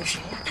你这谁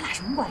呀？他俩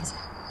什么关系？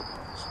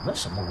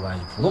什么关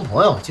系？普通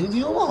朋友，晶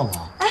晶嘛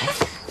嘛。哎，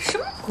什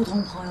么普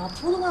通朋友？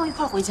普通朋友一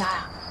块回家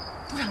呀？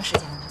多长时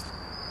间了？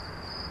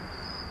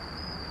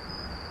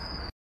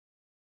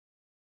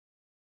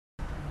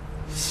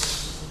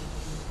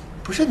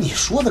不是你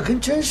说的跟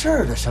真事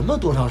儿的，什么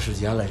多长时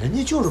间了？人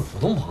家就是普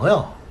通朋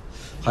友。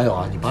还有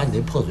啊，你把你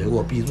那破嘴给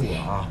我闭住了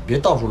啊！别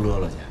到处勒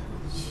勒去，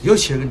尤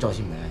其是跟赵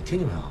新梅，听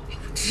见没有？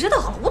知道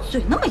了，我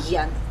嘴那么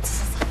严。走，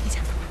回家。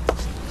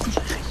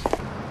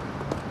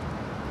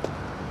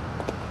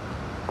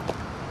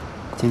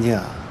晶晶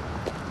啊，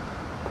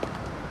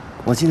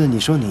我记得你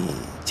说你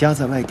家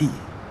在外地，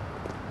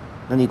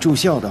那你住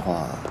校的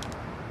话，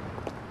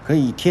可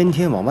以天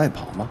天往外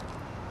跑吗？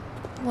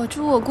我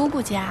住我姑姑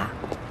家。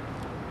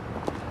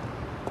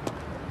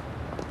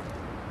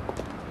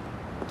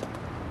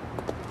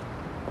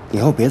以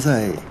后别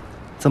再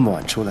这么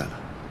晚出来了，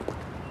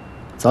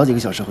早几个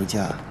小时回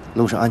家，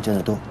路上安全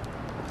得多。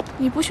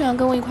你不喜欢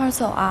跟我一块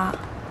走啊？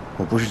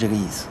我不是这个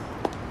意思。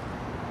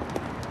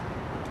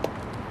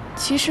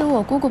其实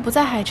我姑姑不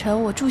在海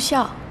城，我住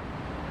校。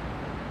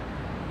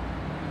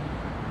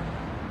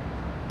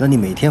那你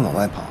每天往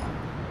外跑，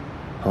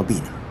何必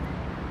呢？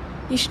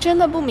你是真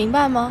的不明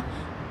白吗？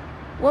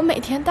我每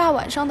天大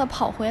晚上的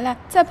跑回来，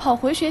再跑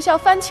回学校，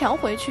翻墙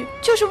回去，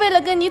就是为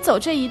了跟你走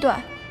这一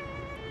段。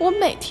我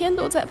每天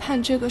都在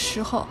盼这个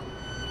时候。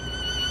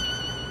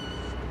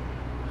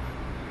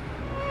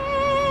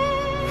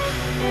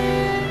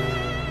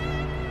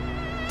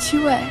齐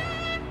伟，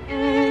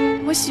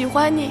我喜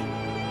欢你。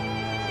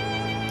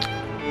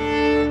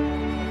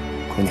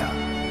姑娘，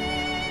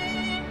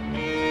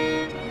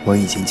我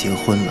已经结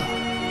婚了。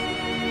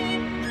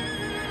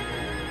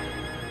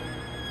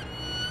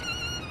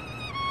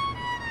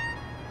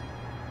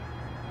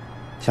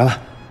行了，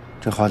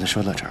这话就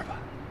说到这儿吧。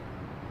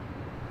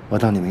我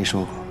当你没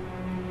说过。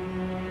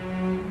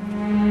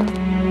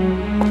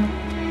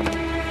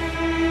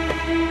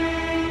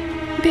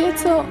别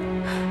走，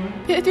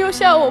别丢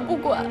下我不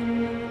管。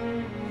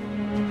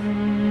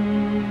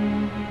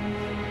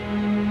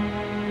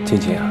青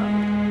青啊，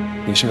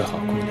你是个好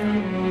姑娘，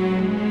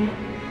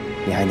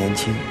你还年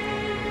轻，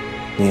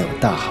你有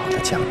大好的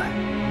将来。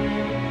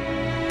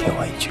听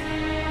我一句，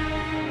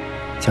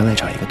将来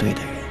找一个对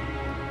的人，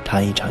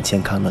谈一场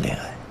健康的恋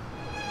爱。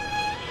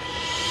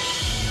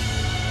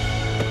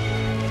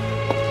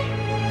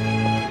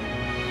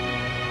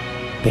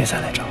别再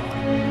来找我。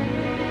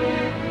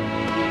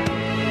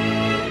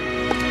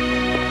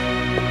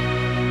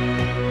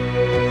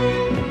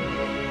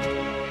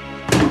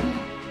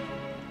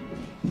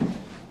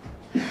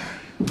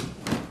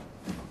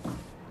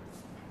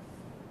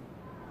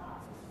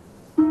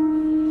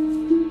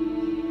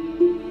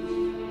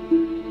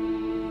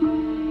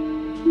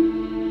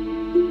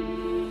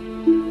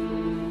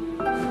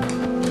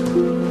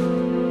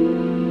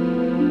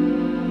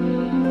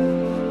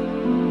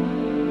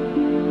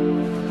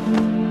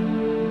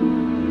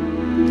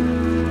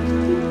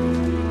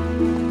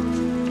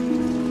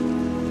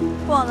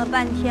逛了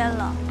半天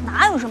了，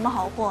哪有什么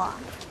好货啊？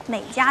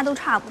每家都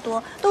差不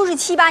多，都是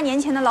7、8年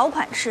前的老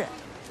款式，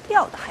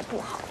料的还不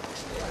好。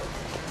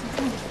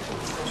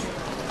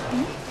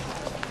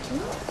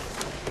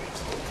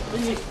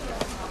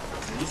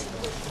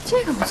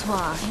这个不错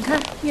啊，你看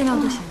面料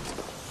都行。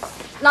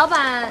老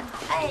板，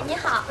哎，你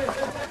好，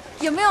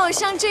有没有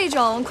像这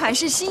种款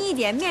式新一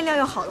点、面料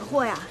又好的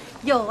货呀？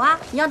有啊，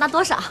你要拿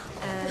多少？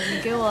你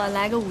给我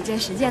来个5件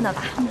10件的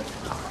吧。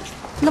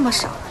那么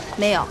少？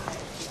没有。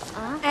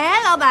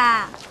哎，老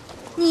板，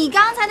你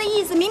刚才的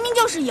意思明明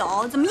就是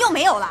有，怎么又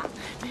没有了？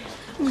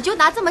你就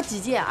拿这么几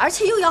件，而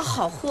且又要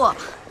好货。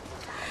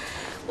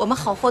我们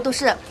好货都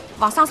是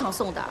往商场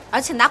送的，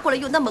而且拿过来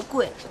又那么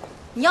贵。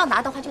你要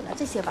拿的话就拿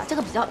这些吧，这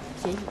个比较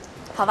便宜，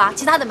好吧？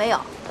其他的没有。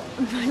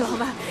老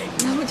板，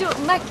要不就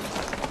卖。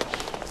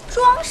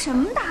装什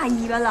么大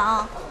尾巴了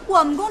啊？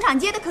我们工厂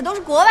接的可都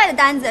是国外的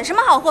单子，什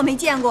么好货没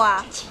见过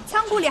啊？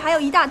仓库里还有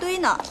一大堆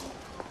呢。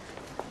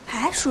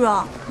哎，叔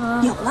荣，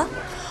有了。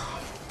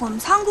我们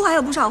仓库还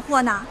有不少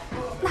货呢，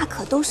那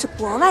可都是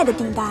国外的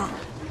订单。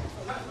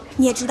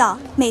你也知道，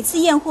每次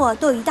验货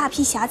都有一大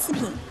批瑕疵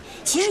品，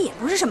其实也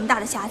不是什么大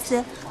的瑕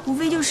疵，无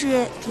非就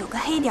是有个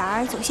黑点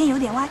儿，走线有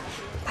点歪。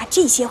把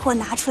这些货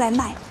拿出来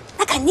卖，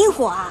那肯定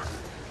火啊！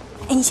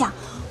哎，你想，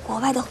国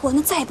外的货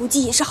那再不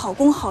济也是好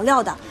工好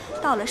料的，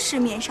到了市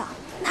面上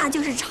那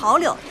就是潮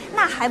流，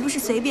那还不是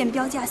随便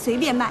标价随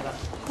便卖？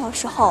到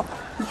时候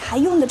你还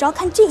用得着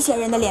看这些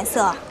人的脸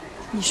色？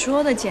你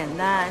说的简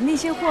单，那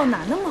些货哪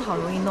那么好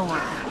容易弄啊？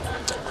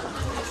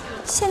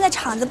现在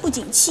厂子不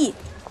景气，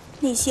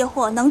那些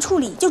货能处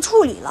理就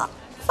处理了，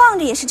放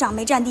着也是长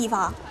没占地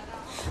方。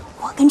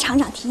我跟厂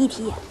长提一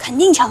提，肯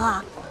定成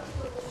啊！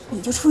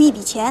你就出一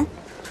笔钱，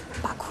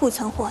把库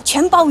存货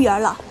全包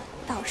圆了，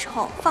到时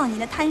候放你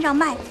的摊上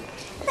卖，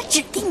那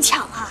指定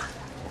抢啊！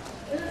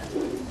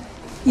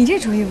你这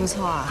主意不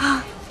错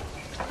啊！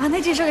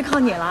那这事就靠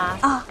你了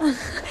啊！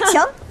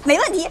行，没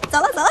问题，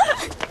走了走了。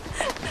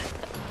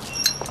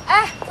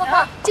哎，芳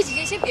芳，这几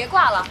件先别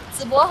挂了，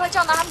子博和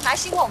赵楠他们拿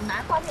新货，我们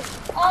拿挂这个。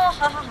哦，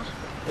好好好。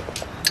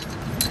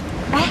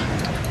哎，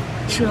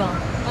叔荣，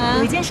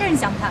有一件事你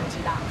想不想知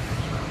道？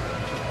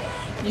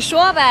你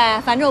说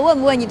呗，反正我问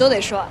不问你都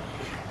得说。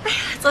哎呀，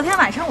昨天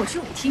晚上我去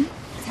舞厅，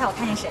你猜我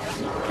看见谁了？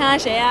看到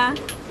谁呀？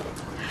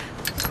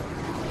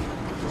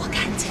我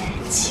看见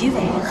齐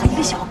伟和一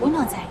个小姑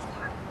娘在一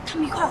块儿，他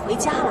们一块儿回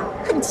家了，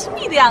很亲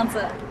密的样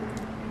子。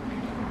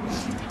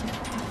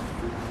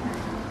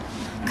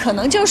可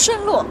能就是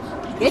顺路，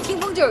别听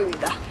风就是雨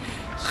的。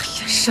哎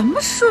呀，什么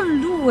顺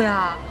路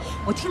呀？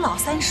我听老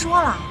三说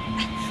了，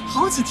哎，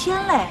好几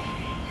天嘞。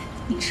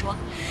你说，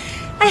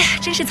哎呀，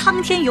真是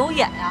苍天有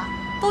眼啊，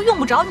都用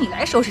不着你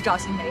来收拾赵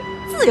新梅，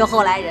自有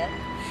后来人。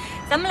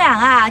咱们俩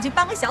啊，就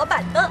搬个小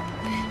板凳，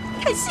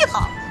看戏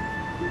好。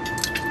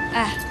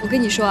哎，我跟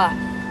你说啊，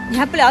你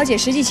还不了解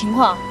实际情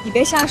况，你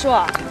别瞎说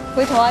啊，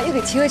回头啊又给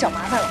齐伟找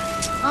麻烦了。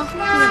啊，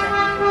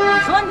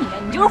你说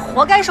你就是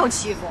活该受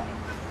欺负。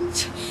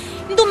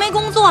你都没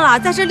工作了，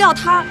在这撂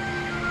摊儿，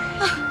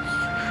啊，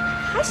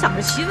还想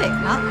着齐伟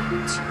呢。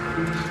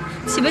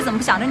齐伟怎么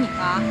不想着你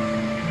呢？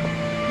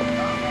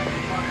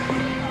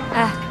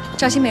哎，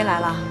赵新梅来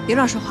了，别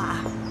乱说话啊！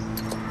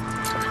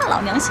看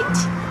老娘心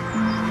情。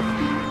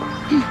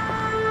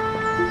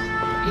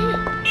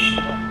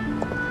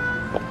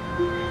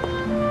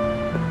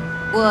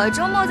我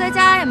周末在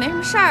家也没什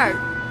么事儿，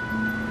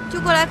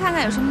就过来看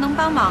看有什么能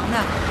帮忙的。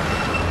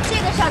这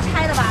个是要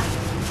拆的吧？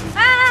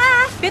哎，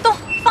别动！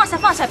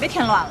放下，别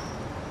添乱了。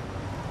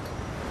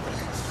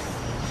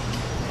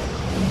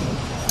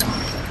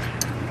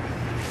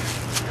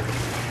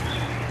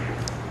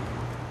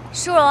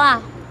淑荣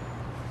啊，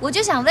我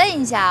就想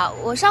问一下，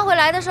我上回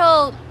来的时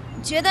候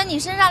觉得你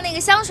身上那个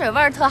香水味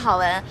儿特好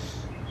闻，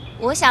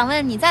我想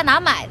问你在哪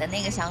买的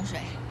那个香水？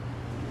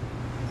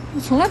我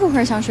从来不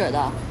喷香水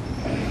的。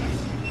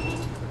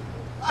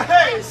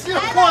哎，新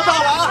货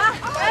到了啊！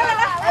来，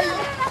看一眼。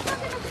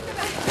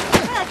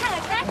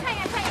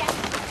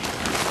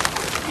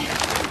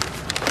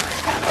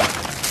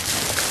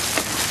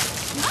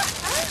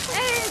哎，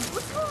不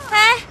错。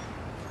哎，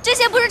这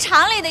些不是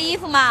厂里的衣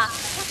服吗？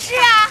是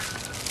啊。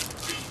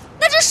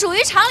那这属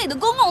于厂里的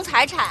公共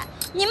财产，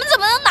你们怎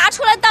么能拿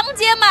出来当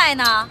街卖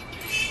呢？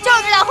就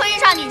知道会遇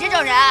上你这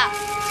种人。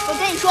我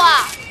跟你说，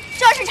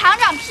这是厂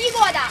长批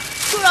过的，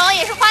殊荣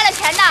也是花了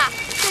钱的，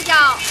这叫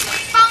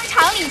帮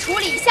厂里处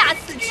理下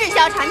次滞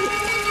销产品。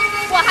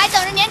我还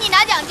等着年底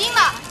拿奖金呢。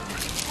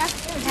哎，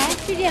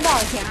这件多少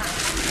钱啊？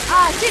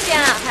啊，这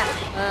件啊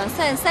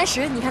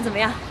，30，你看怎么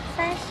样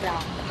？30啊？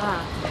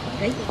啊，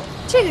可以。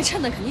这个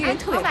衬的肯定人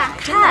特别好看。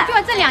就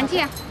这2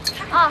件。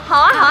啊，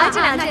好啊，这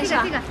2件是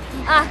吧？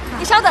啊，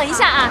你稍等一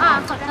下啊。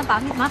啊，好的。那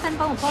麻烦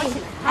帮我包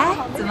起来。哎，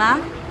怎么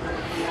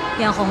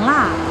眼红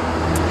啦？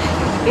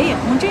你别眼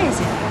红这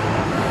些。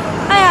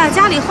哎呀，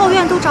家里后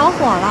院都着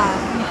火了，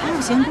你还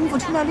有闲工夫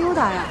出来溜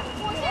达呀？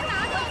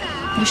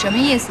你什么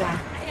意思啊？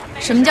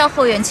什么叫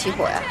后院起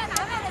火呀？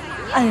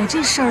哎呀，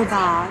这事儿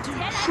吧，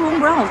淑荣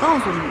不让我告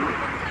诉你。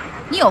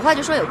你有话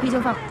就说，有屁就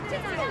放。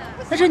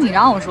那是你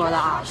让我说的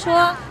啊。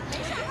说，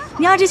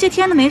你要这些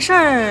天的没事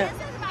儿，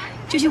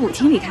就去舞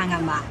厅里看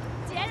看吧，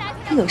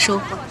会有收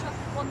获。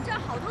我们这儿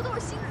好多都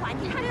是新款，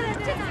你看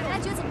这个，大家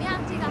觉得怎么样？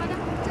这个好的，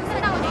这个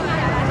大我这个点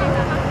吧，这个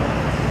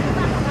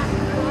好吧，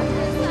我这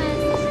算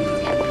41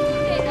件，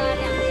这个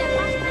2件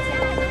80块钱，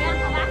怎么样？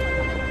好吧？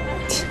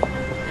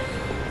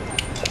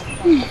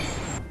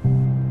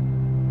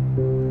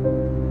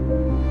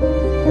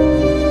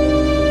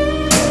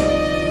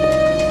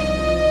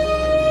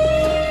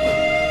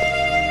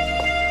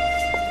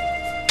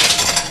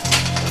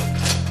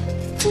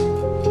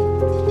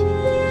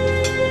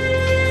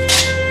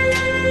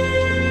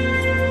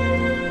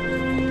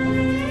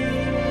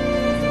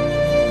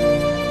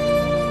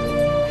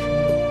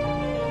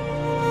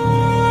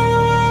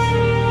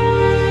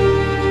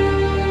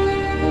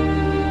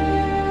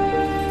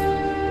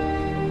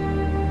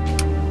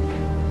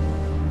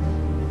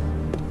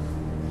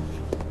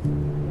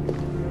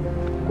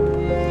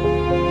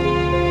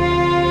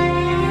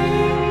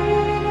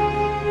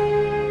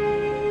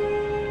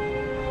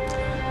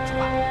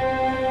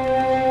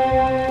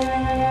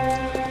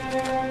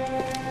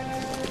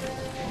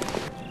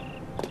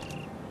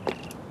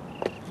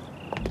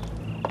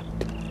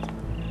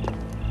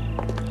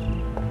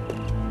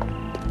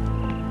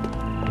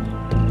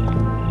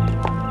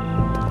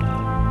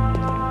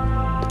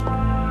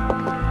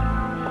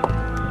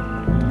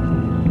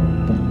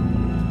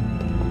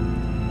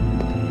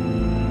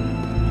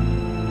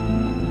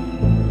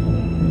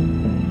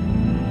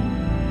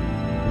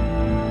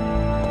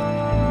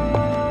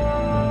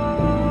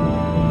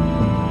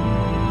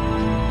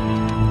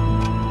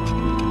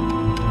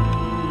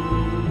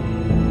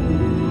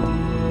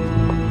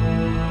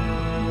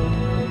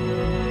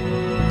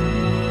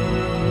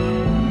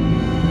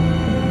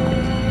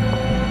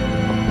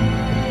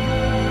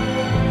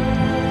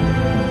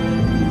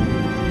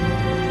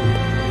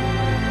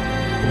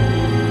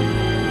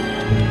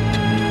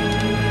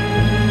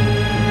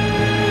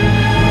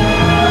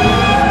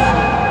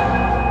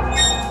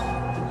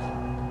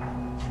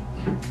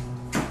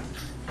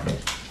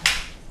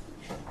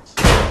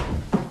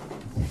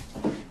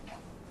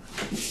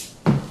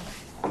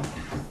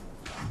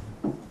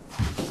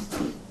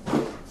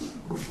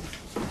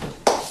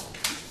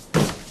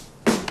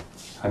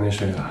还没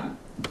睡啊？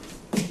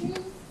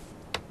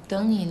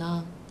等你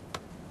呢。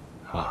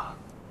啊，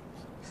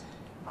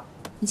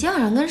你今天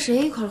晚上跟谁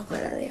一块儿回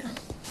来的呀？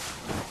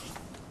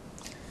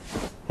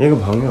一个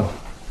朋友。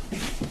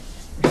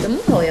什么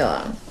朋友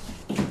啊？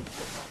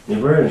你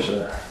不认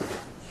识？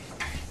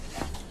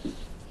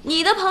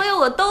你的朋友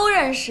我都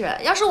认识，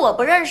要是我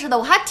不认识的，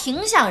我还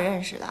挺想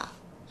认识的。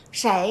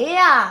谁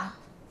呀？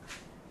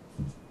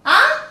啊？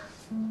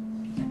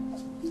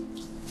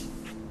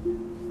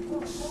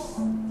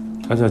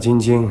她叫晶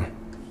晶，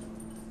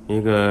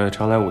一个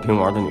常来舞厅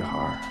玩的女孩，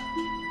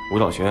舞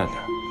蹈学院的。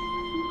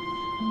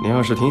你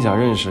要是挺想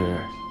认识，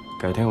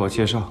改天我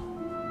介绍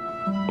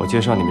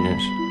你们认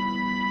识。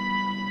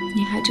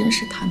你还真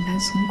是坦白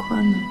从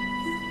宽呢。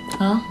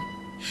啊？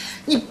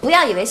你不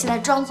要以为现在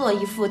装作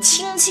一副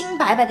清清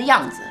白白的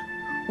样子，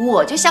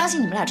我就相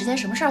信你们俩之间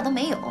什么事儿都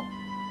没有。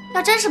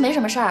要真是没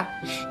什么事儿，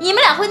你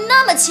们俩会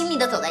那么亲密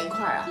的走在一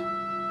块儿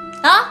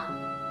啊？啊？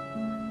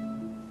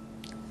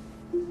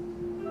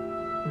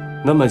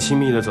那么亲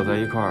密的走在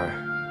一块儿，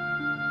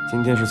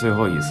今天是最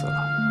后一次了，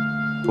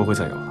不会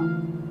再有了。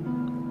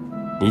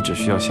你只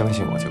需要相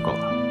信我就够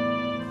了。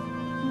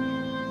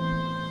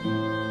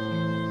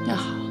那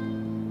好，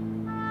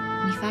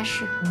你发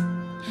誓，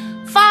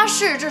发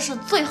誓这是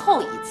最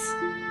后一次。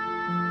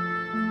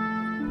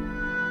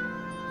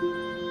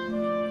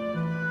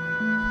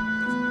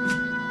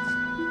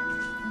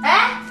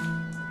哎，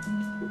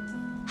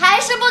还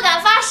是不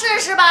敢发誓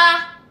是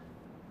吧？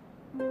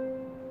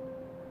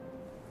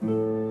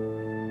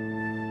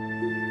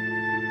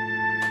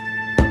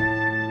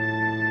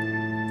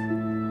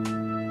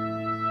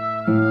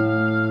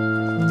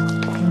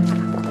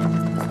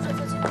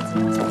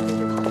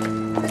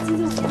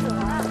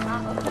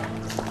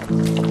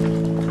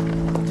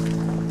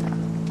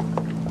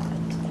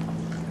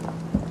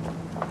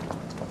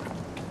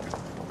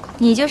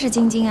你就是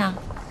晶晶啊？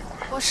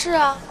我是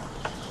啊。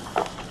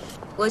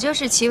我就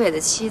是齐伟的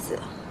妻子。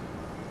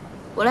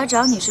我来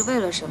找你是为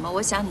了什么？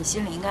我想你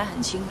心里应该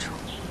很清楚。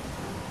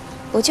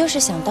我就是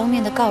想当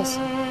面的告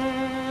诉你，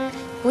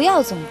不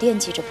要总惦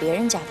记着别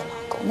人家的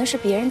老公，那是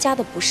别人家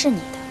的，不是你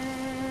的。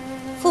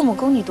父母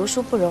供你读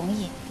书不容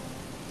易，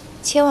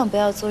千万不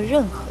要做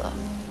任何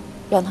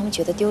让他们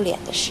觉得丢脸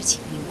的事情，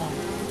明白吗？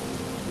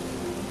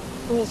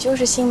你就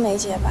是新梅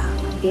姐吧？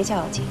你别叫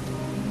我姐。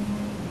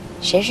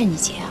谁是你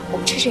姐啊？我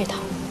不吃这套。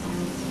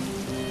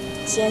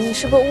姐，你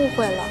是不是误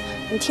会了？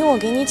你听我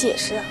给你解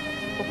释。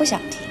我不想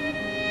听。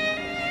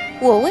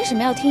我为什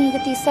么要听一个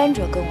第三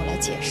者跟我来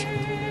解释？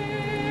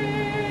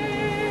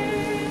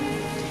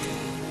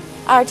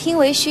耳听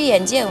为虚，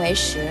眼见为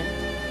实。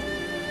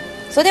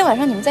昨天晚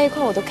上你们在一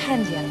块儿，我都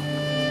看见了。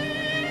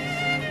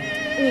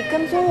你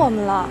跟踪我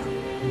们了？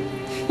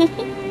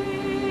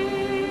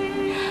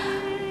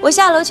我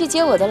下楼去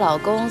接我的老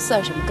公，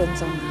算什么跟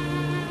踪啊？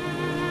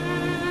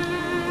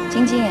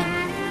晶晶啊，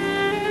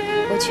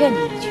我劝你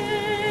一句，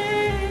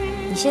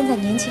你现在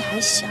年纪还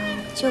小，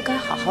就该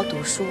好好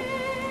读书。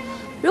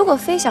如果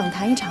非想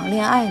谈一场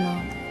恋爱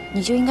呢，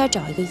你就应该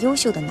找一个优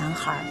秀的男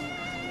孩，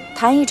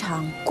谈一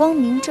场光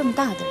明正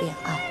大的恋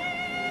爱，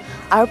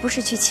而不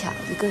是去抢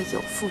一个有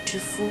妇之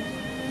夫。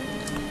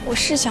我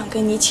是想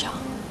跟你抢，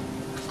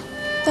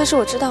但是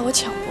我知道我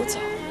抢不走。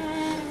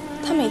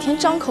他每天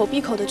张口闭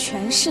口的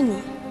全是你，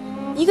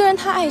一个人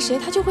他爱谁，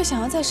他就会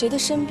想要在谁的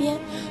身边，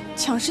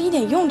抢是一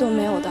点用都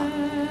没有的。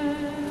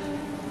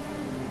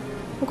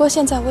不过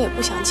现在我也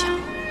不想抢，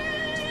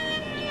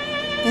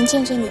能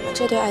见证你们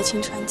这对爱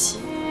情传奇，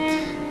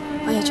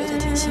我也觉得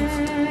挺幸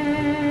福的。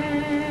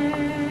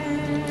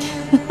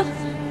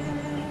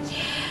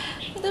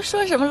你都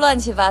说什么乱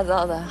七八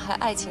糟的，还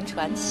爱情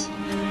传奇？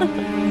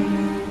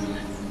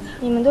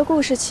你们的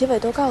故事齐伟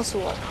都告诉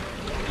我了，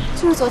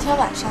就是昨天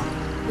晚上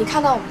你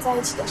看到我们在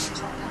一起的时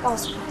候，他告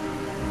诉我。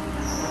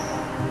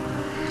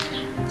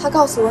他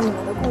告诉我你们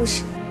的故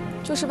事，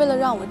就是为了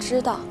让我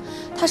知道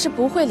他是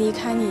不会离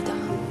开你的，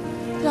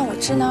让我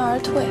知难而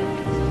退。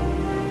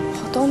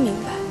我都明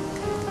白，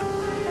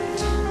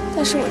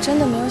但是我真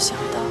的没有想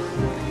到，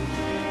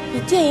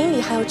比电影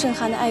里还有震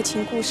撼的爱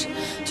情故事，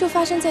就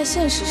发生在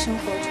现实生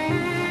活中。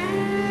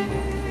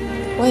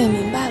我也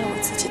明白了我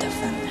自己的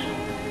分量，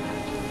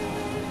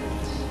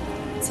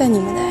在你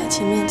们的爱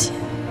情面前，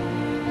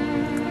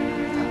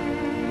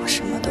我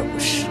什么都不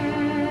是。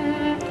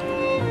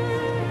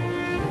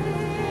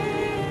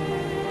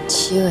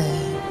齐伟，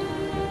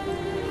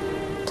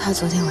他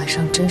昨天晚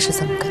上真是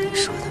这么跟你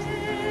说的吗？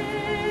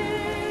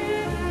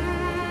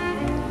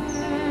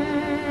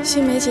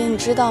新梅姐，你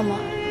知道吗？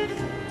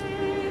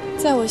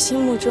在我心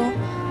目中，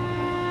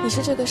你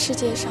是这个世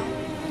界上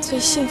最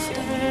幸福的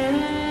女人。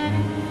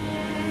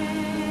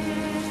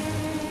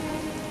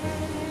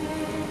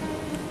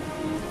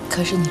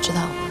可是你知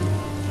道吗？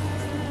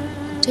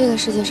这个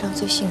世界上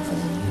最幸福的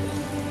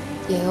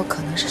女人，也有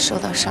可能是受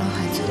到伤害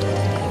最多的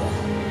女人。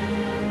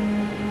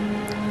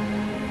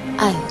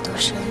爱有多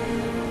深，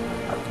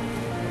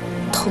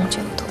痛就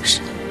有多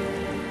深。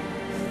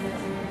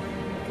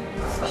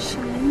什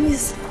么意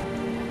思？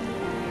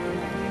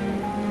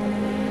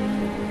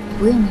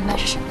不用明白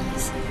是什么意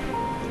思，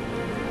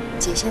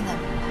姐现在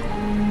明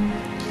白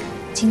了。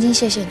晶晶，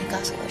谢谢你告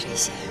诉我这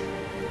些。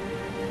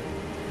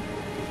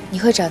你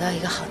会找到一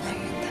个好男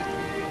人的。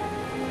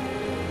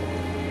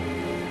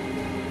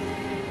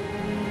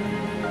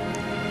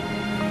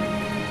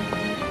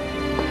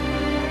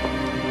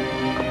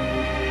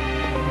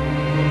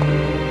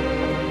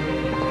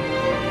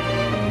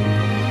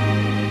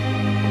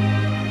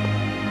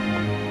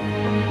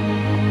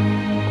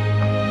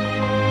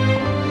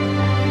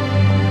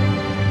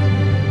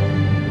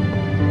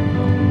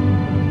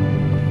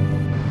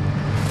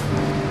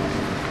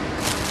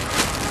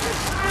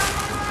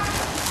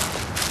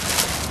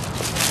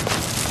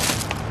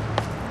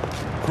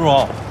叔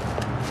叔，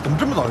怎么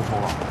这么早就收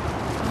了？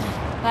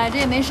摆着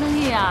也没生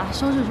意啊，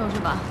收拾收拾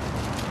吧。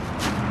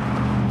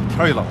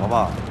天一冷了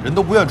吧，人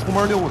都不愿出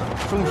门溜达，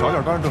生意少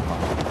点当然正常。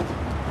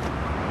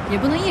也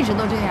不能一直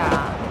都这样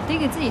啊，得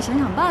给自己想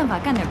想办法，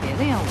干点别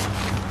的呀。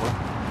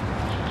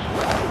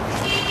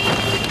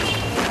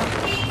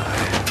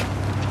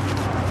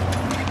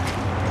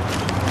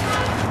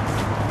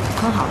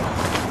捆好了。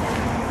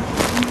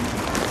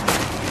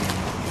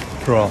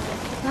叔叔，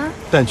啊？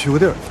带你去个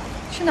地儿。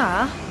去哪儿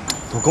啊？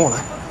走，跟我来。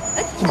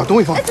哎，先把东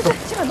西放。哎，对，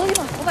先把东西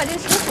放，我把这个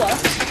车锁了。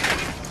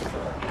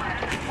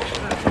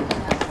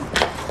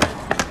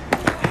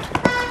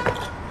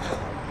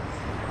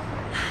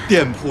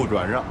店铺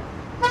转让，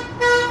看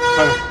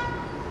看，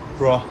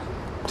叔叔，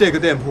这个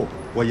店铺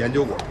我研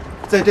究过，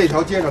在这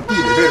条街上地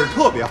理位置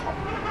特别好，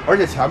而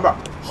且前边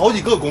好几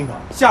个工厂，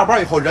下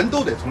班以后人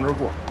都得从这儿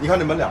过。你看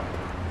这门脸，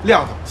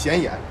亮堂显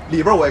眼，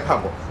里边我也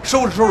看过，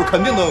收拾收拾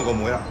肯定能有个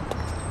模样。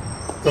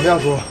怎么样，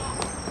叔叔？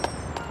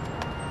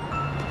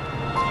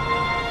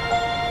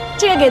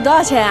这个给多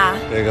少钱啊？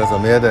这个怎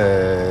么也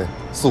得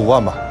4、5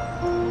万吧。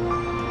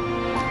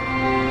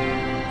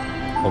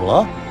怎么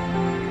了？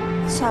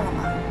算了吧。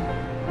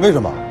为什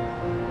么？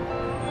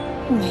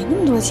没那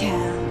么多钱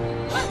啊。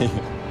嘿，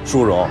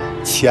淑荣，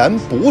钱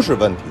不是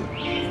问题，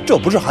这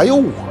不是还有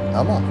我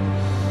呢吗？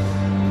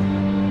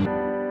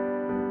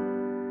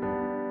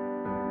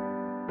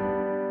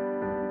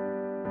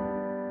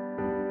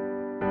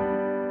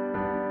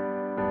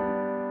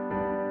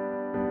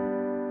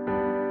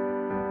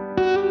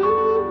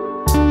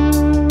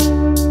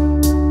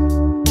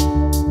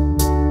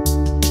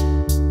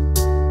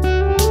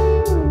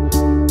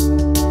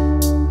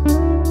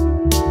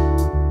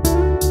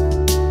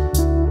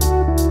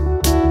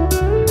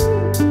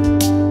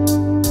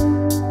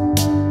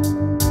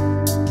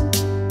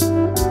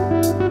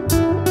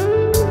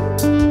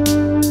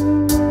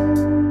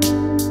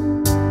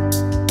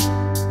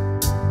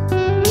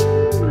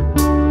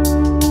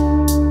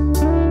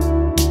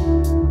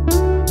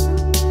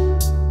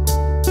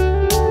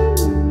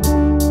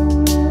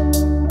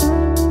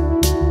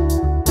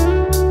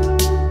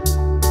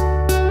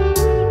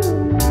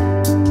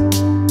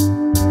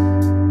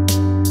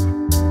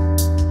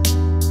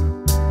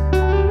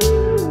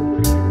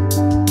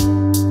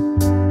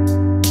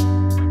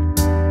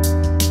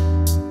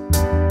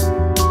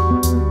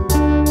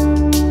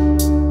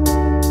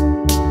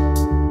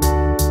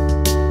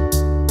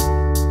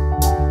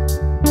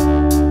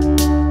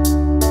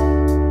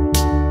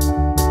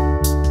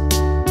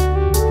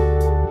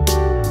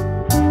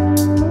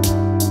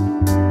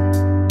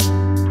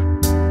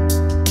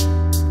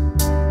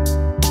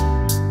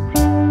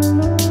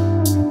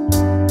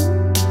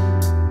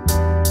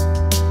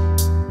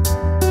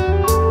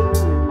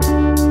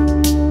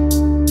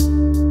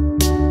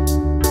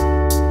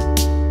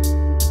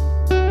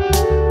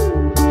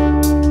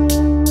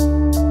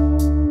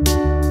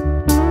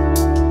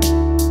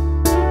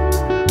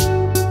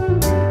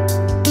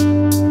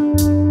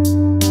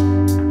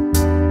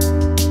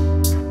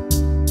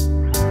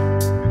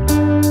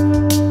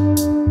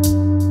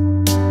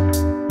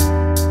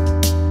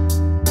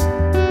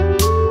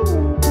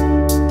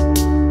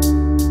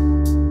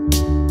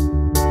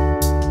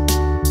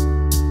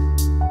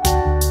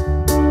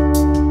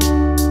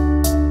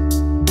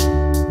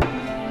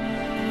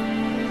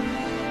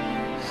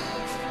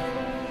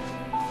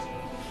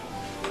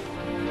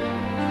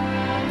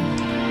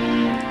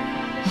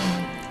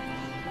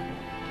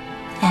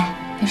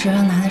手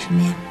上拿的什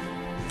么呀？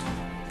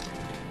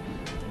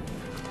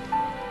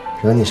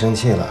惹你生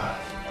气了，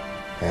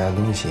买样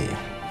东西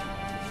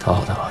讨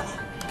好讨好你。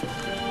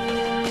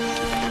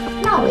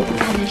那我也得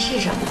看看是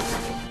什么。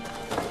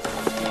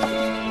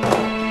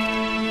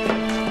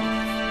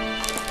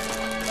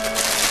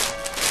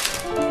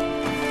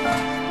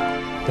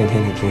那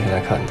天你停下来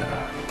看的，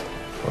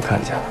我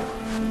看见了，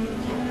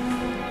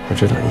我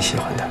知道你喜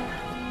欢的。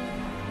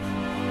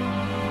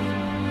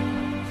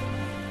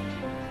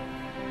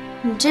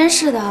你真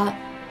是的，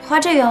花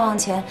这冤枉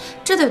钱，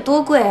这得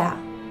多贵啊！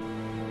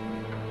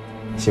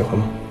喜欢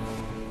吗？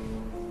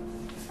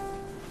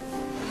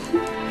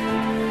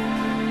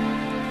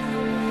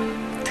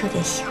特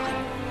别喜欢。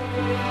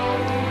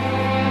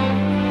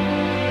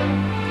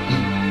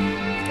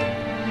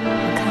好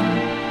看吗？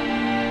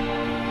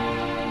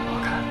好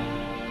看。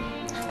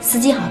司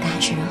机好看还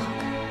是人好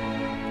看？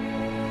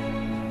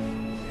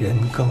人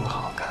更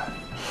好看。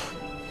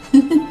你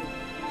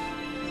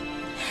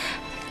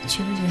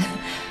觉不觉得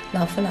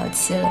老夫老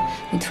妻了，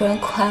你突然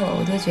夸我，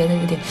我都觉得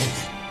有点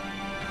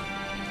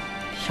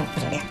受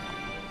不了。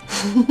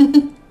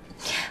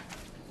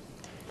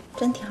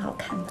真挺好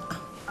看的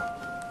啊！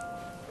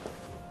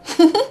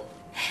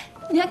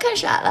你还看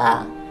傻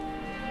了？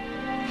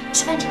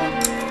吃饭吃饭，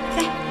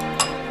快！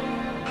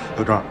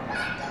小张，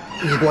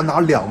你给我拿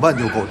2万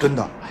就够，真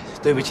的。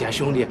对不起啊，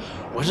兄弟，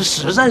我是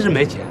实在是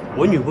没钱，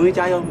我女朋友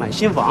家要买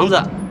新房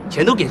子，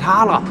钱都给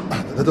她了。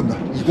那这么的，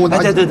你给我拿。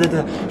对，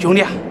兄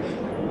弟，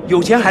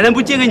有钱还能不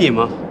借给你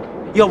吗？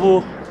要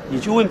不你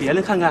去问别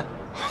人看看。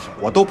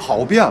我都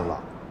跑遍了，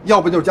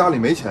要不就是家里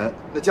没钱，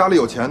那家里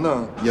有钱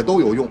呢也都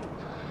有用。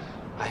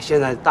哎，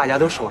现在大家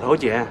都手头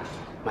紧，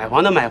买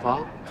房的买房，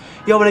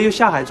要不然又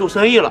下海做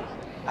生意了。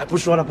哎，不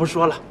说了，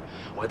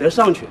我得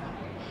上去，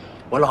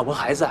我老婆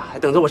孩子还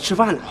等着我吃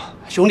饭呢。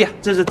兄弟，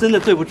这是真的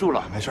对不住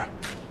了。没事。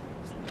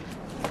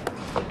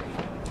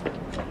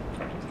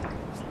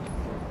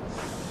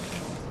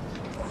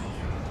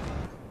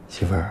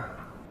媳妇儿，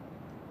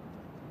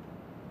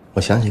我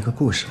想起一个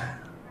故事来。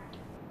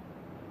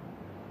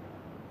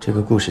这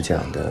个故事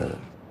讲的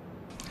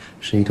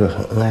是一对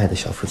很恩爱的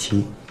小夫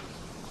妻，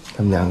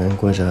他们2个人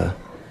过着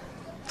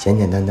简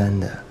简单单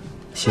的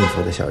幸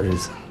福的小日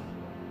子。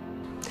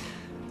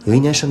有一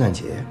年圣诞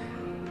节，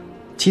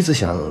妻子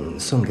想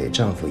送给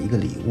丈夫一个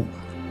礼物，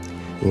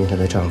因为她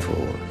的丈夫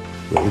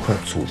有一块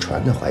祖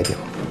传的怀表，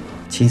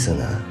妻子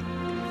呢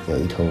有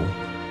一头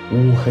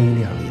乌黑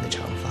亮丽的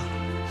长发。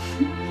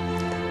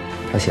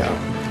她想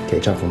给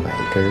丈夫买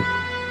一根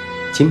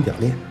金表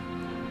链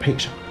配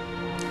上，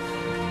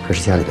可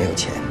是家里没有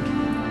钱，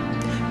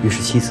于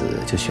是妻子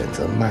就选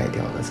择卖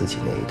掉了自己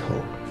那一头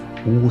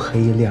乌黑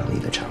亮丽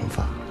的长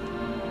发，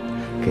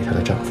给她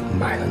的丈夫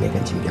买了那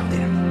根金表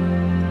链。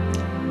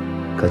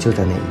可就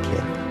在那一天，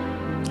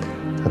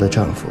她的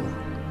丈夫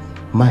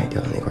卖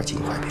掉了那块金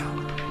块表，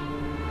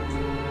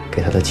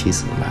给他的妻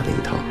子买了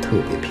一套特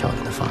别漂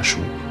亮的发梳，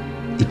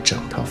一整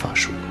套发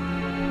梳。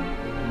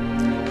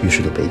于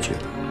是都悲剧了，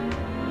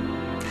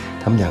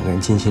他们两个人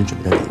精心准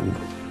备的礼物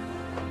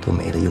都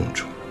没了用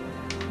处。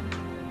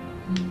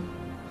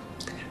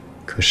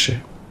可是，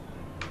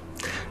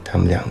他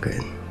们两个人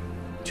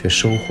却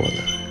收获了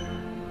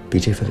比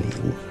这份礼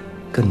物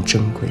更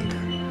珍贵的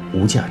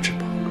无价之宝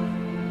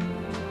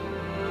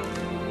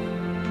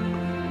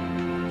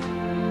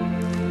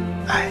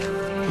——爱。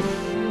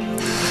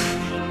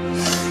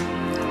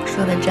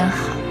说的真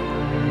好，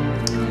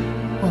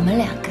我们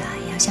两个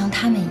也要像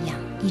他们一样，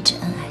一直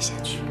恩爱下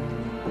去。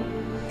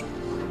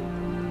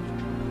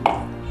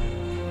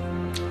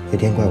有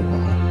点怪我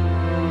啊，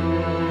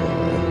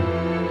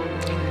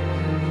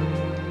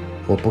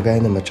我不该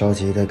那么着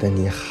急的跟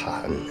你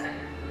喊，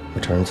我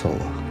承认错误。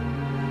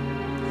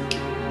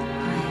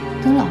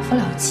都老夫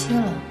老妻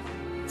了，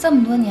这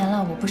么多年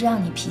了，我不知道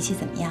你脾气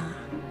怎么样啊？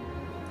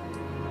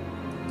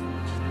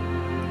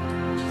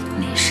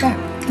没事儿，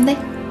干杯。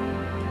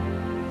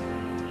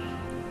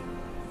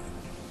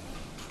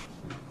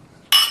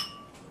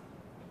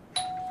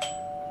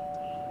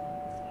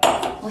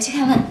我去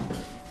开门。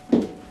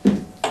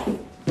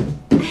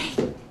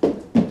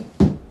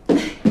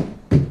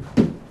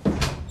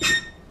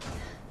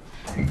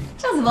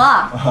赵子博，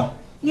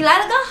你来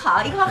了刚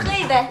好，一块喝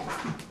一杯。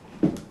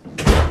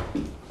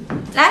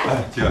来，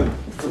哎，姐，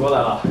子博来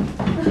了。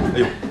哎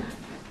呦，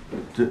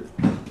这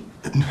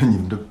你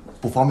们这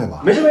不方便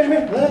吧？没事，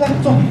来，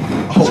坐。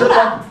吃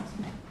吧。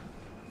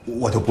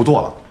我就不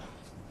做了。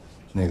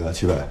那个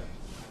齐伟，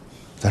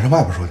咱上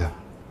外边说去。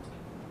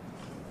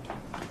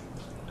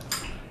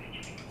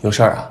有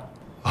事儿啊？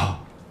啊，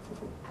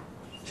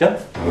行。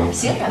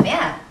行什么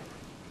呀？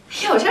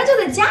有事就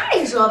在家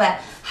里说呗，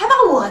还把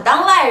我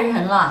当外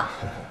人了。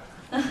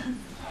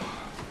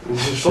你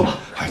说吧。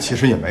哎，其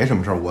实也没什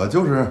么事儿，我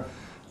就是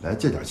来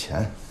借点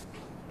钱。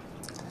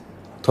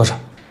多少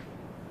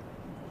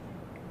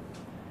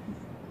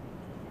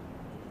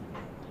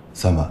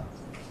？3万。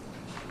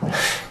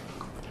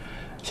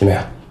新梅，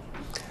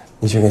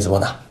你去给子博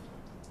拿。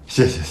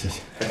谢谢。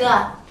哥，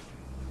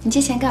你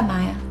借钱干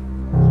嘛呀？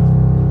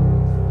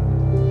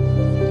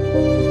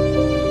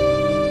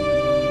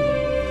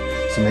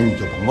新梅，你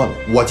就甭问了，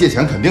我借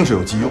钱肯定是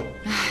有急用。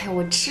哎，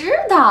我知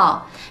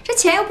道，这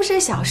钱又不是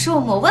小数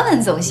目，问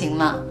问总行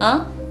嘛，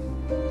啊？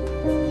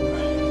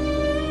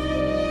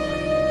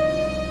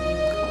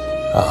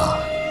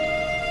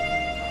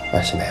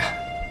新梅，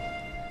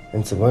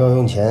人子博要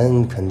用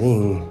钱，肯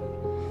定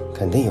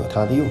有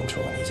他的用处，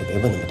你就别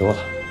问那么多了。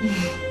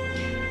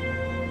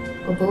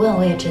我不问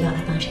我也知道他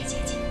帮谁借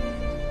钱。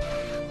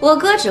我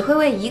哥只会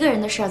为一个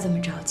人的事儿这么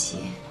着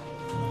急，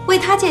为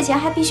他借钱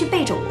还必须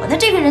背着我，那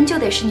这个人就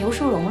得是牛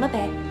淑荣了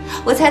呗。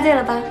我猜对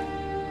了吧？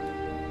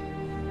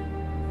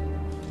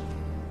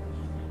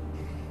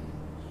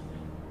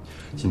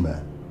新梅，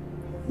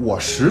我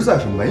实在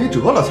是没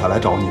辙了才来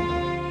找你们。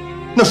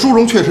那淑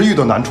荣确实遇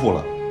到难处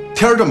了，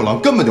天儿这么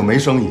冷，根本就没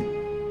生意。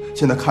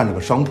现在看这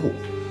个商铺，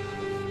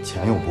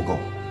钱又不够，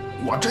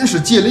我真是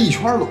借了一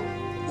圈了，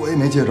我也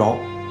没借着。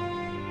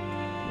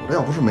我这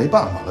要不是没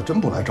办法了，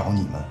真不来找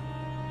你们。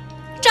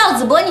赵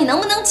子博，你能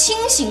不能清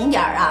醒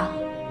点啊？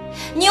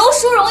牛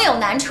淑荣有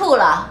难处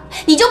了，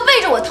你就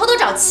背着我偷偷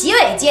找齐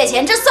伟借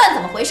钱，这算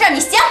怎么回事？你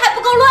嫌还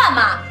不够乱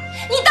吗？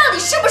你到底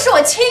是不是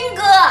我亲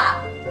哥？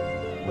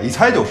我一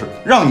猜就是，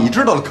让你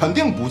知道了肯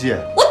定不借。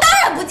我当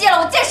然不借了，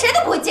我借谁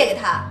都不会借给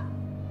他。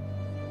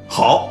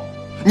好，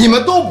你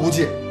们都不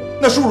借，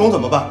那淑荣怎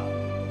么办？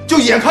就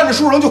眼看着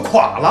淑荣就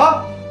垮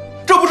了，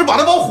这不是把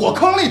他往火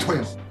坑里推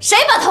吗？谁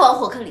把他往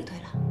火坑里推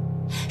了？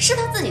是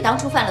他自己当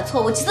初犯了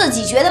错误，自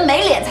己觉得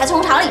没脸才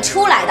从厂里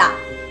出来的，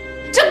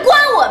这关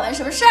我们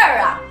什么事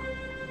儿啊？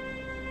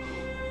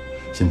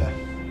新梅，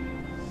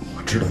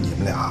我知道你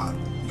们俩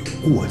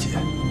有过节，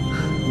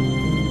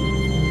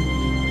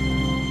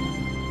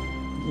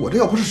我这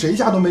要不是谁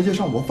家都没接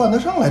上，我犯得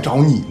上来找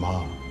你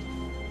吗？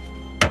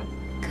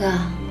哥，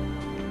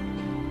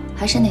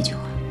还是那句话，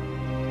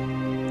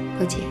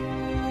过节。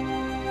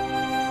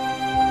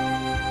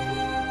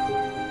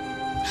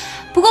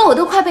不过我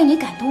都快被你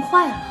感动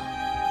坏了，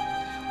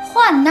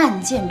患难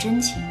见真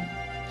情。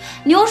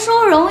牛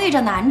淑荣遇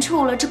着难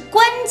处了，这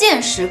关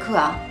键时刻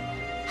啊，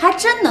还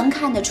真能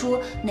看得出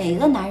哪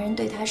个男人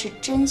对她是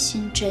真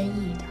心真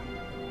意的。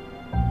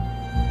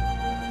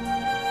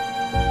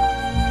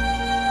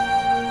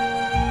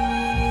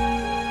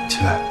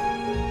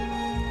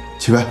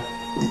齐伟，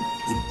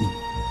你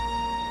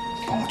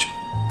帮我去。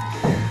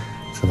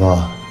子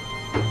博，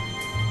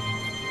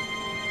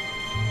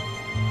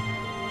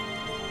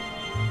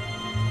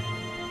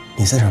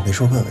你在这儿别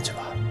说，问问去吧。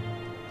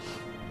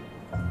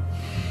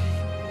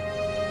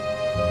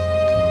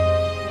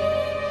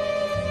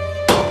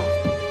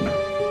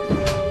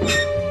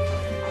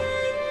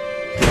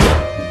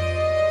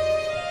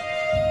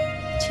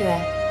齐伟，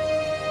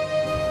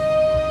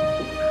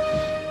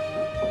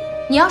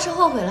你要是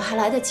后悔了还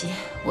来得及，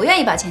我愿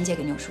意把钱借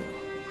给牛淑荣。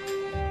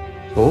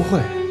不会，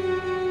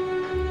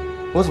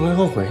我怎么会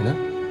后悔呢？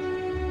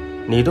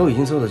你都已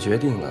经做了决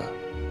定了，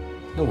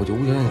那我就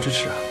无条件支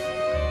持啊。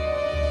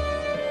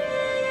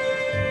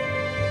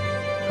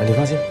你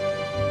放心，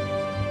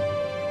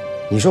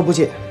你说不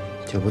借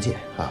就不借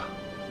啊。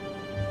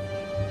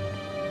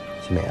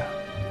新梅啊，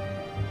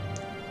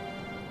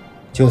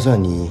就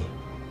算你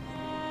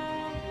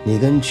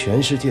跟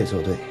全世界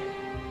作对，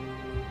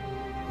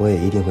我也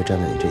一定会站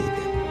在你这一边。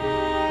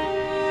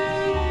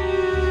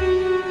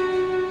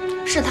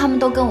是他们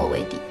都跟我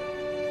为敌。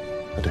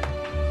啊，对，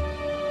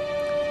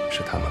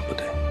是他们不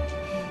对。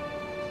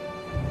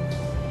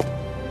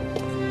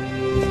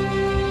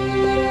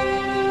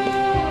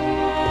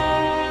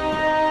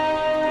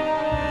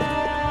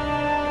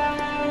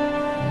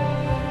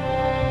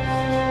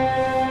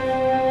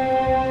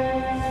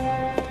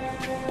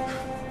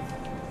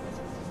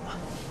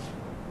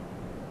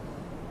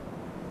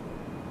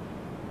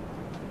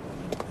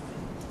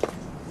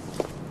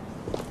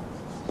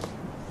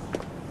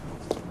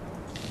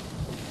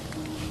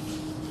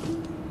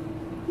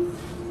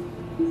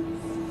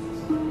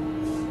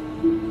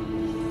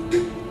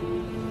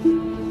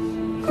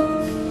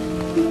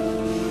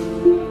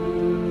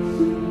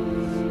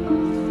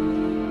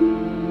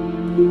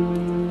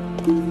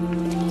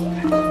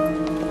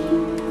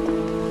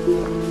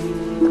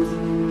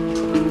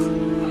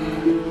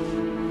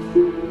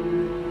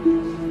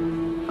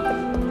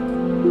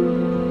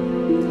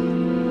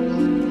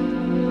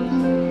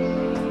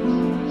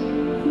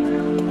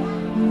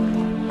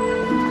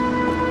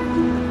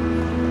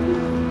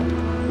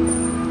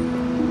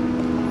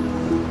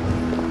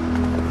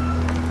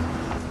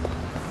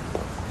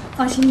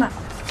放心吧，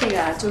这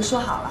个就说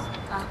好了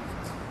啊。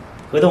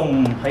合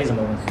同还有什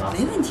么问题吗？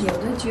没问题，我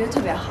都觉得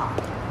特别好。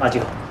那就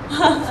好。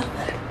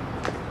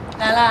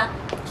来了，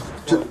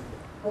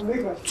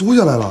租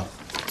下来了。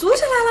租下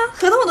来了，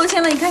合同我都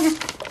签了，你看看。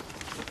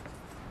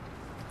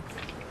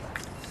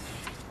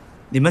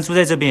你们租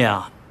在这边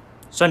啊，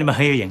算你们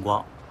很有眼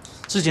光。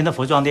之前的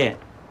服装店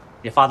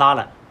也发达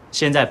了，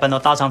现在搬到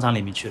大商场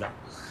里面去了，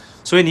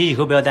所以你以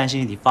后不要担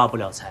心你发不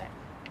了财。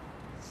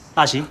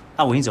那行，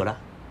那我先走了，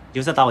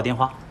有事打我电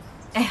话。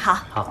哎，好，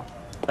好，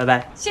拜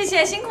拜。谢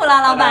谢，辛苦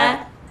了，老板。拜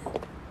拜。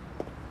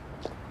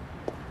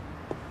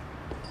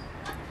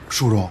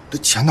叔叔，这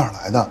钱哪儿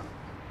来的？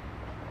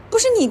不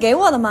是你给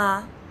我的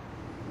吗？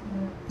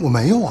我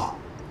没有啊。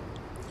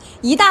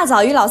一大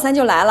早于老三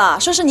就来了，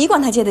说是你管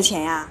他借的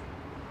钱呀。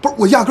不是，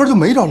我压根儿就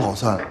没找老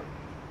三，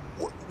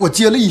我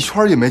接了一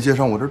圈也没接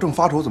上，我这正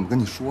发愁怎么跟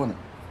你说呢。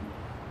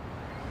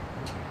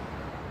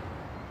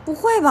不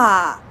会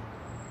吧？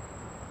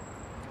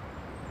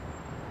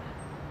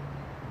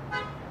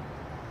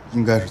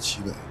应该是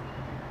齐伟。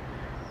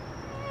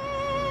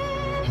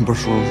不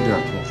是，叔叔是这样，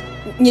听我说。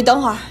你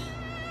等会儿。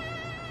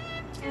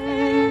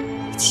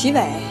齐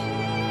伟，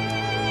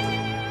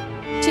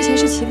这钱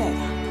是齐伟的，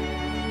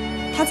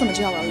他怎么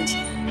知道我要用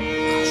钱？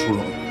叔叔，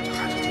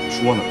还是怎么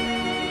说呢？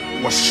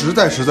我实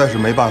在是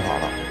没办法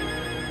了，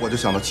我就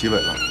想到齐伟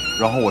了，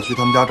然后我去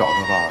他们家找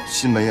他吧，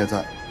心没也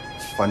在，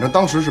反正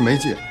当时是没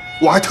借，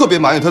我还特别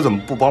埋怨他怎么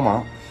不帮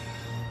忙，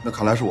那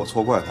看来是我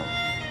错怪他了，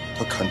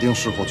他肯定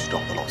事后去找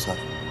的老三。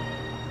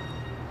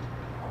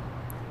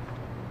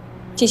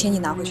这钱你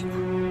拿回去吧。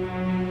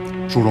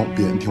叔叔，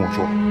别，你听我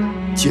说，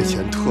借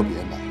钱特别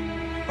难，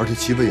而且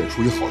齐伟也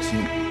出于好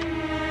心，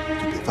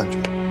就别犯倔。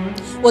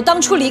我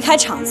当初离开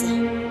厂子，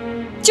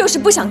就是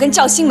不想跟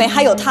赵新梅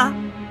还有他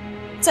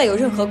再有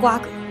任何瓜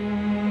葛。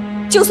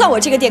就算我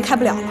这个店开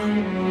不了了，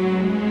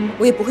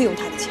我也不会用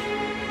他的钱。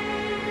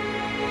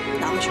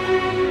拿回去吧。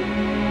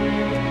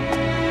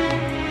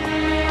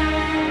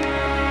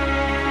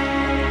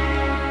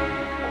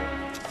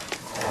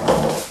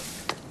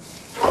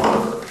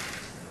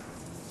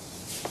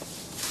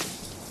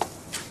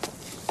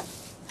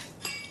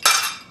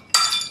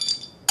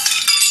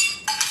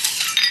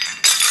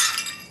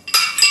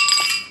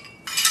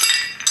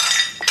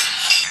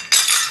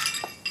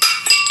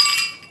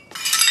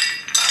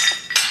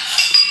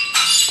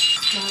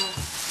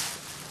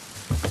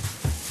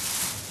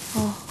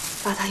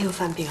爸他又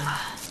犯病了。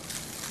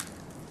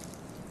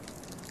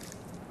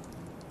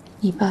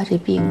你爸这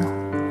病啊，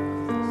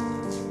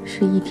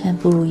是一天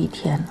不如一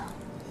天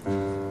了。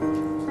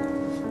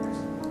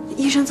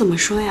医生怎么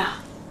说呀？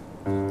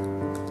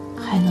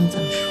还能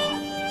怎么说？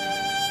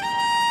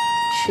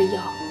吃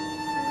药，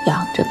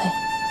养着呗。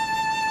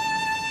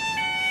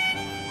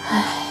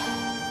唉，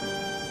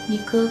你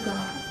哥哥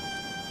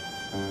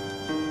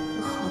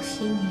有好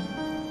些年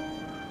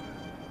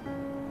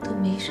都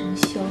没什么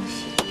消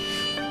息。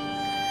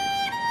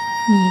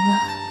你呢，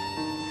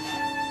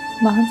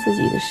忙自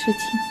己的事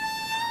情，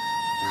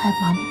还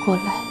忙不过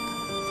来。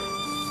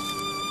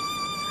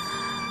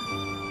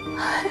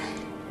唉，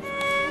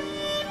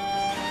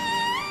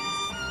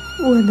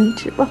我能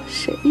指望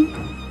谁呀？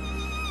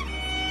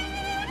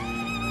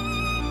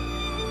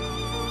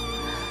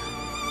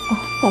哦，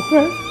宝贝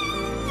儿，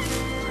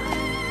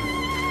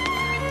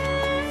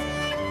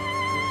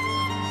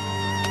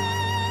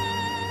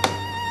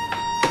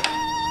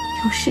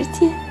有时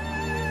间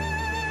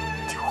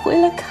回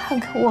来看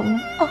看我们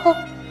啊！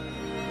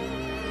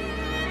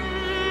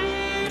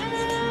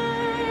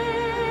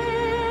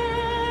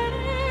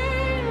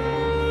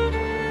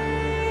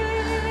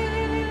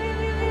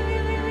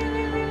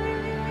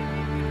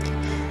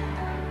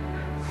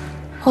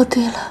哦，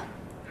对了，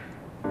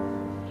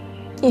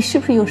你是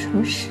不是有什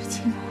么事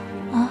情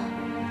啊？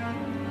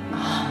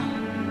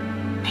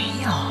没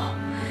有，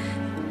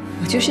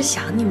我就是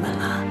想你们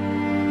了，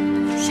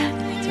想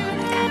你们就会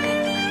来看看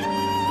你们。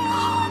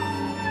好，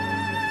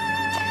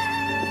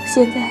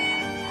现在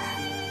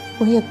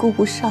我也顾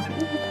不上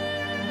你了。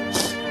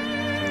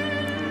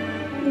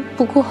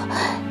不过，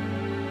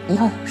你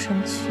要有什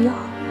么需要，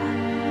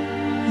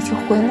你就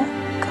回来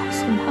告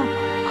诉妈妈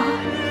啊。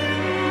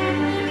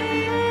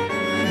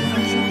你放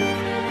心，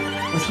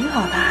我挺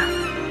好的。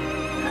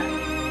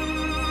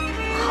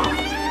好。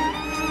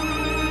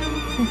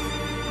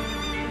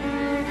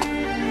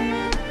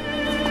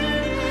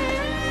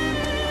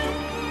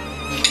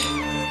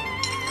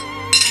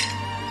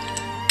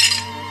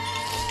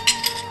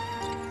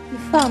你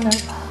放那儿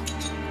吧，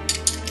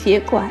别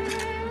管了，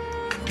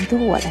回头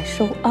我来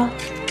收啊。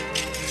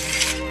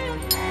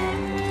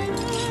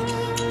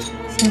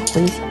先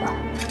回去吧，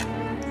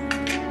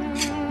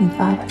你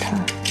爸爸他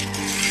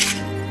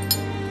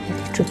也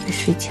得准备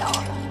睡觉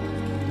了，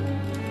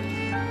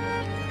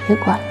别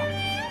管了，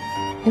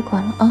别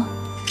管了啊。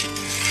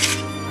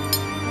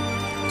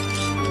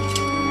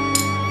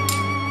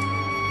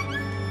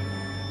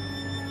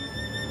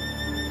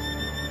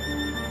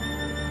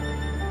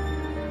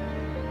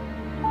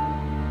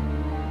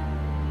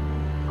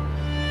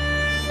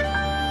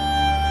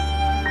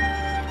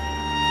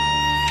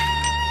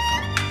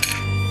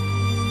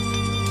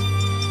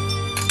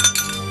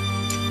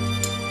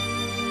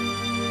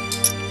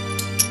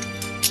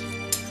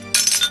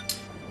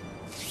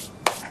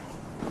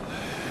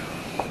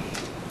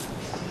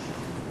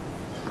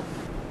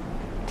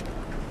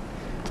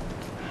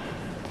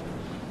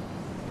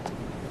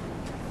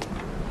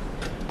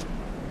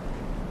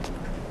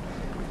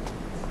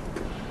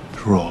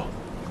叔叔，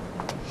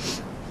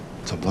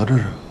怎么了这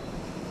是？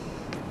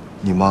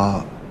你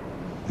妈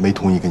没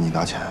同意给你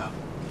拿钱啊？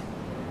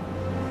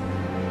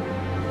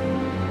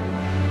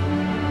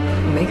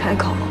我没开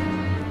口。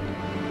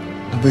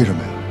那为什么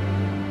呀？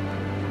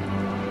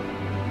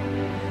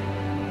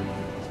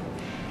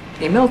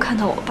你没有看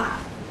到我爸，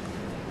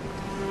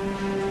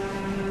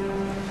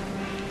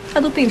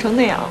他都病成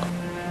那样了，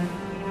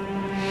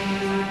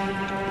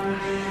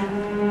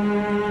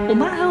我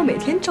妈还要每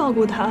天照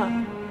顾他。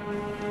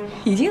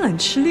已经很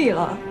吃力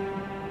了。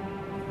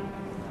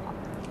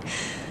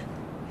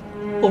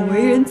我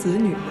为人子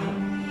女嘛，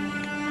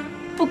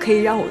不可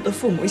以让我的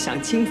父母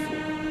享清福，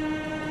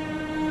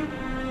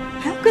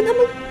还要跟他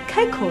们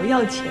开口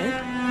要钱。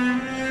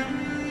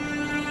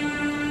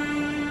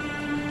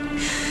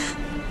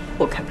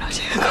我开不了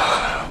这个口。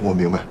我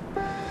明白，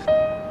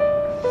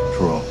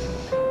叔叔。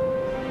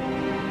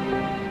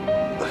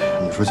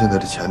你说现在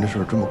这钱这事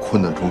儿这么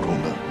困难重重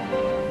的，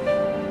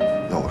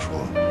要我说，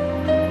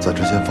暂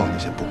时先放下，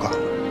先不干了。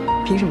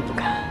凭什么不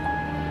干？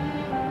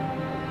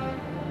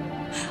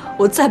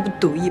我再不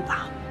赌一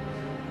把，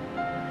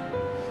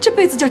这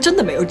辈子就真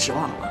的没有指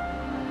望了。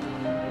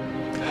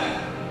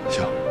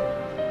行，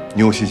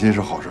你有信心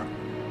是好事，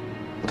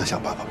我得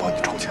想办法帮你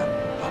筹钱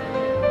啊。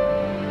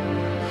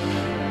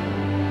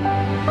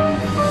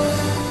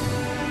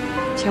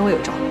钱我有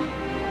着落。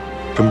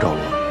什么着落？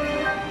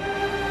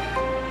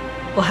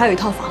我还有一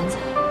套房子，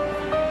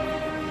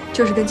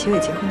就是跟秦伟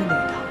结婚的那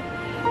一套，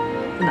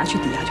我拿去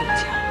抵押就能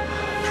钱了。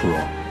叔叔，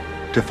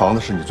这房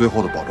子是你最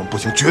后的保证，不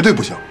行，绝对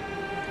不行。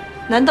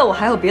难道我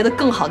还有别的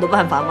更好的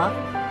办法吗？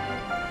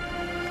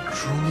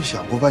叔叔，你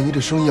想过，万一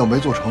这生意要没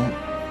做成，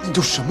你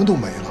就什么都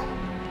没了。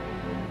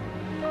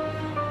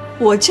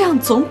我这样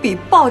总比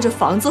抱着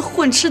房子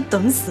混吃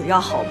等死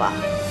要好吧？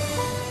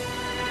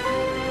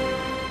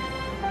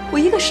我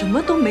一个什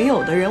么都没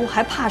有的人，我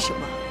还怕什么？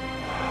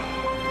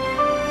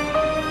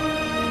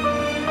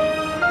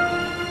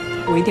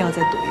我一定要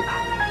再赌一把，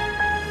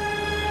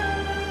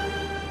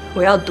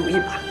我要赌一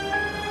把，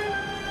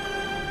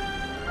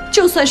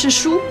就算是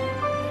输，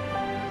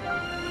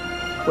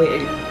我也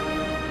认。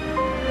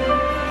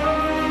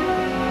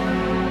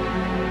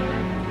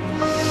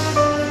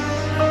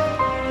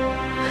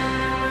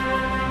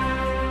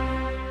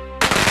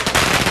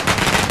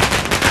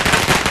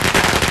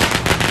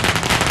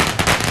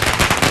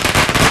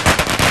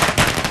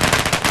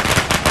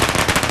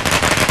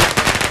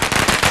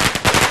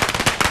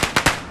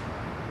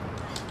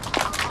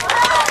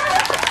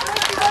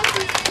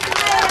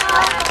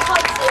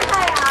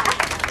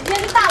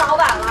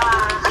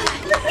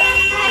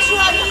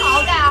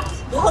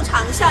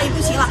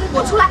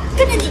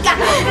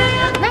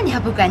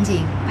赶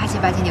紧巴结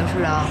巴结牛叔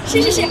柔。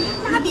是是是，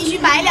那必须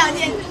买2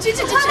件，支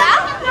持支持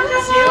啊！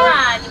行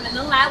了，你们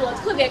能来我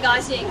特别高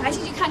兴，赶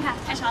紧去看看，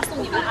看啥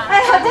送你们啊！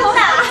哎呀，真的，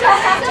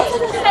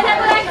大家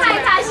都来看一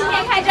看，新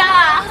店开张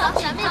啊！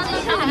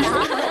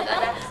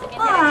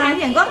哇，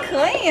眼光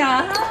可以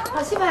啊，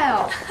好气派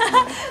哦！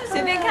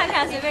随便看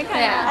看，随便看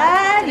看。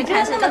哎，你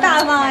真这么大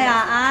方呀？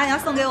啊，要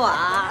送给我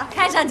啊？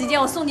看上几件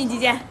我送你几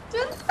件，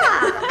真的。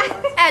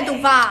哎，东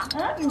方，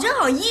你真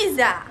好意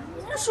思啊！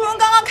淑荣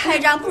刚刚开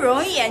张不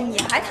容易，你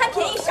还贪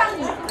便宜上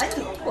瘾了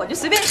你？我就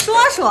随便说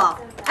说。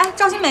哎，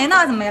赵新梅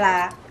呢？怎么没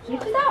来？谁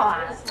知道啊？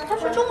他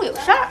说中午有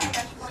事儿。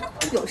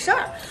有事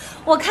儿。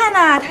我看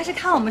呐，他是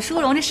看我们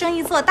淑荣这生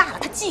意做大了，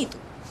他嫉妒。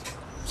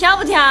挑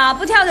不挑？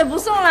不挑就不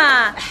送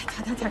了。哎，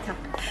挑。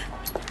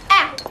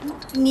哎，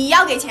你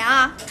要给钱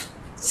啊？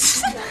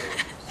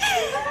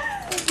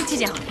这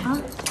件好啊，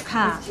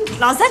看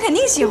老三肯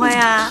定喜欢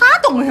呀。他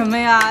懂什么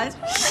呀？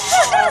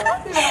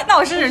那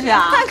我试试去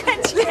啊？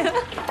看去。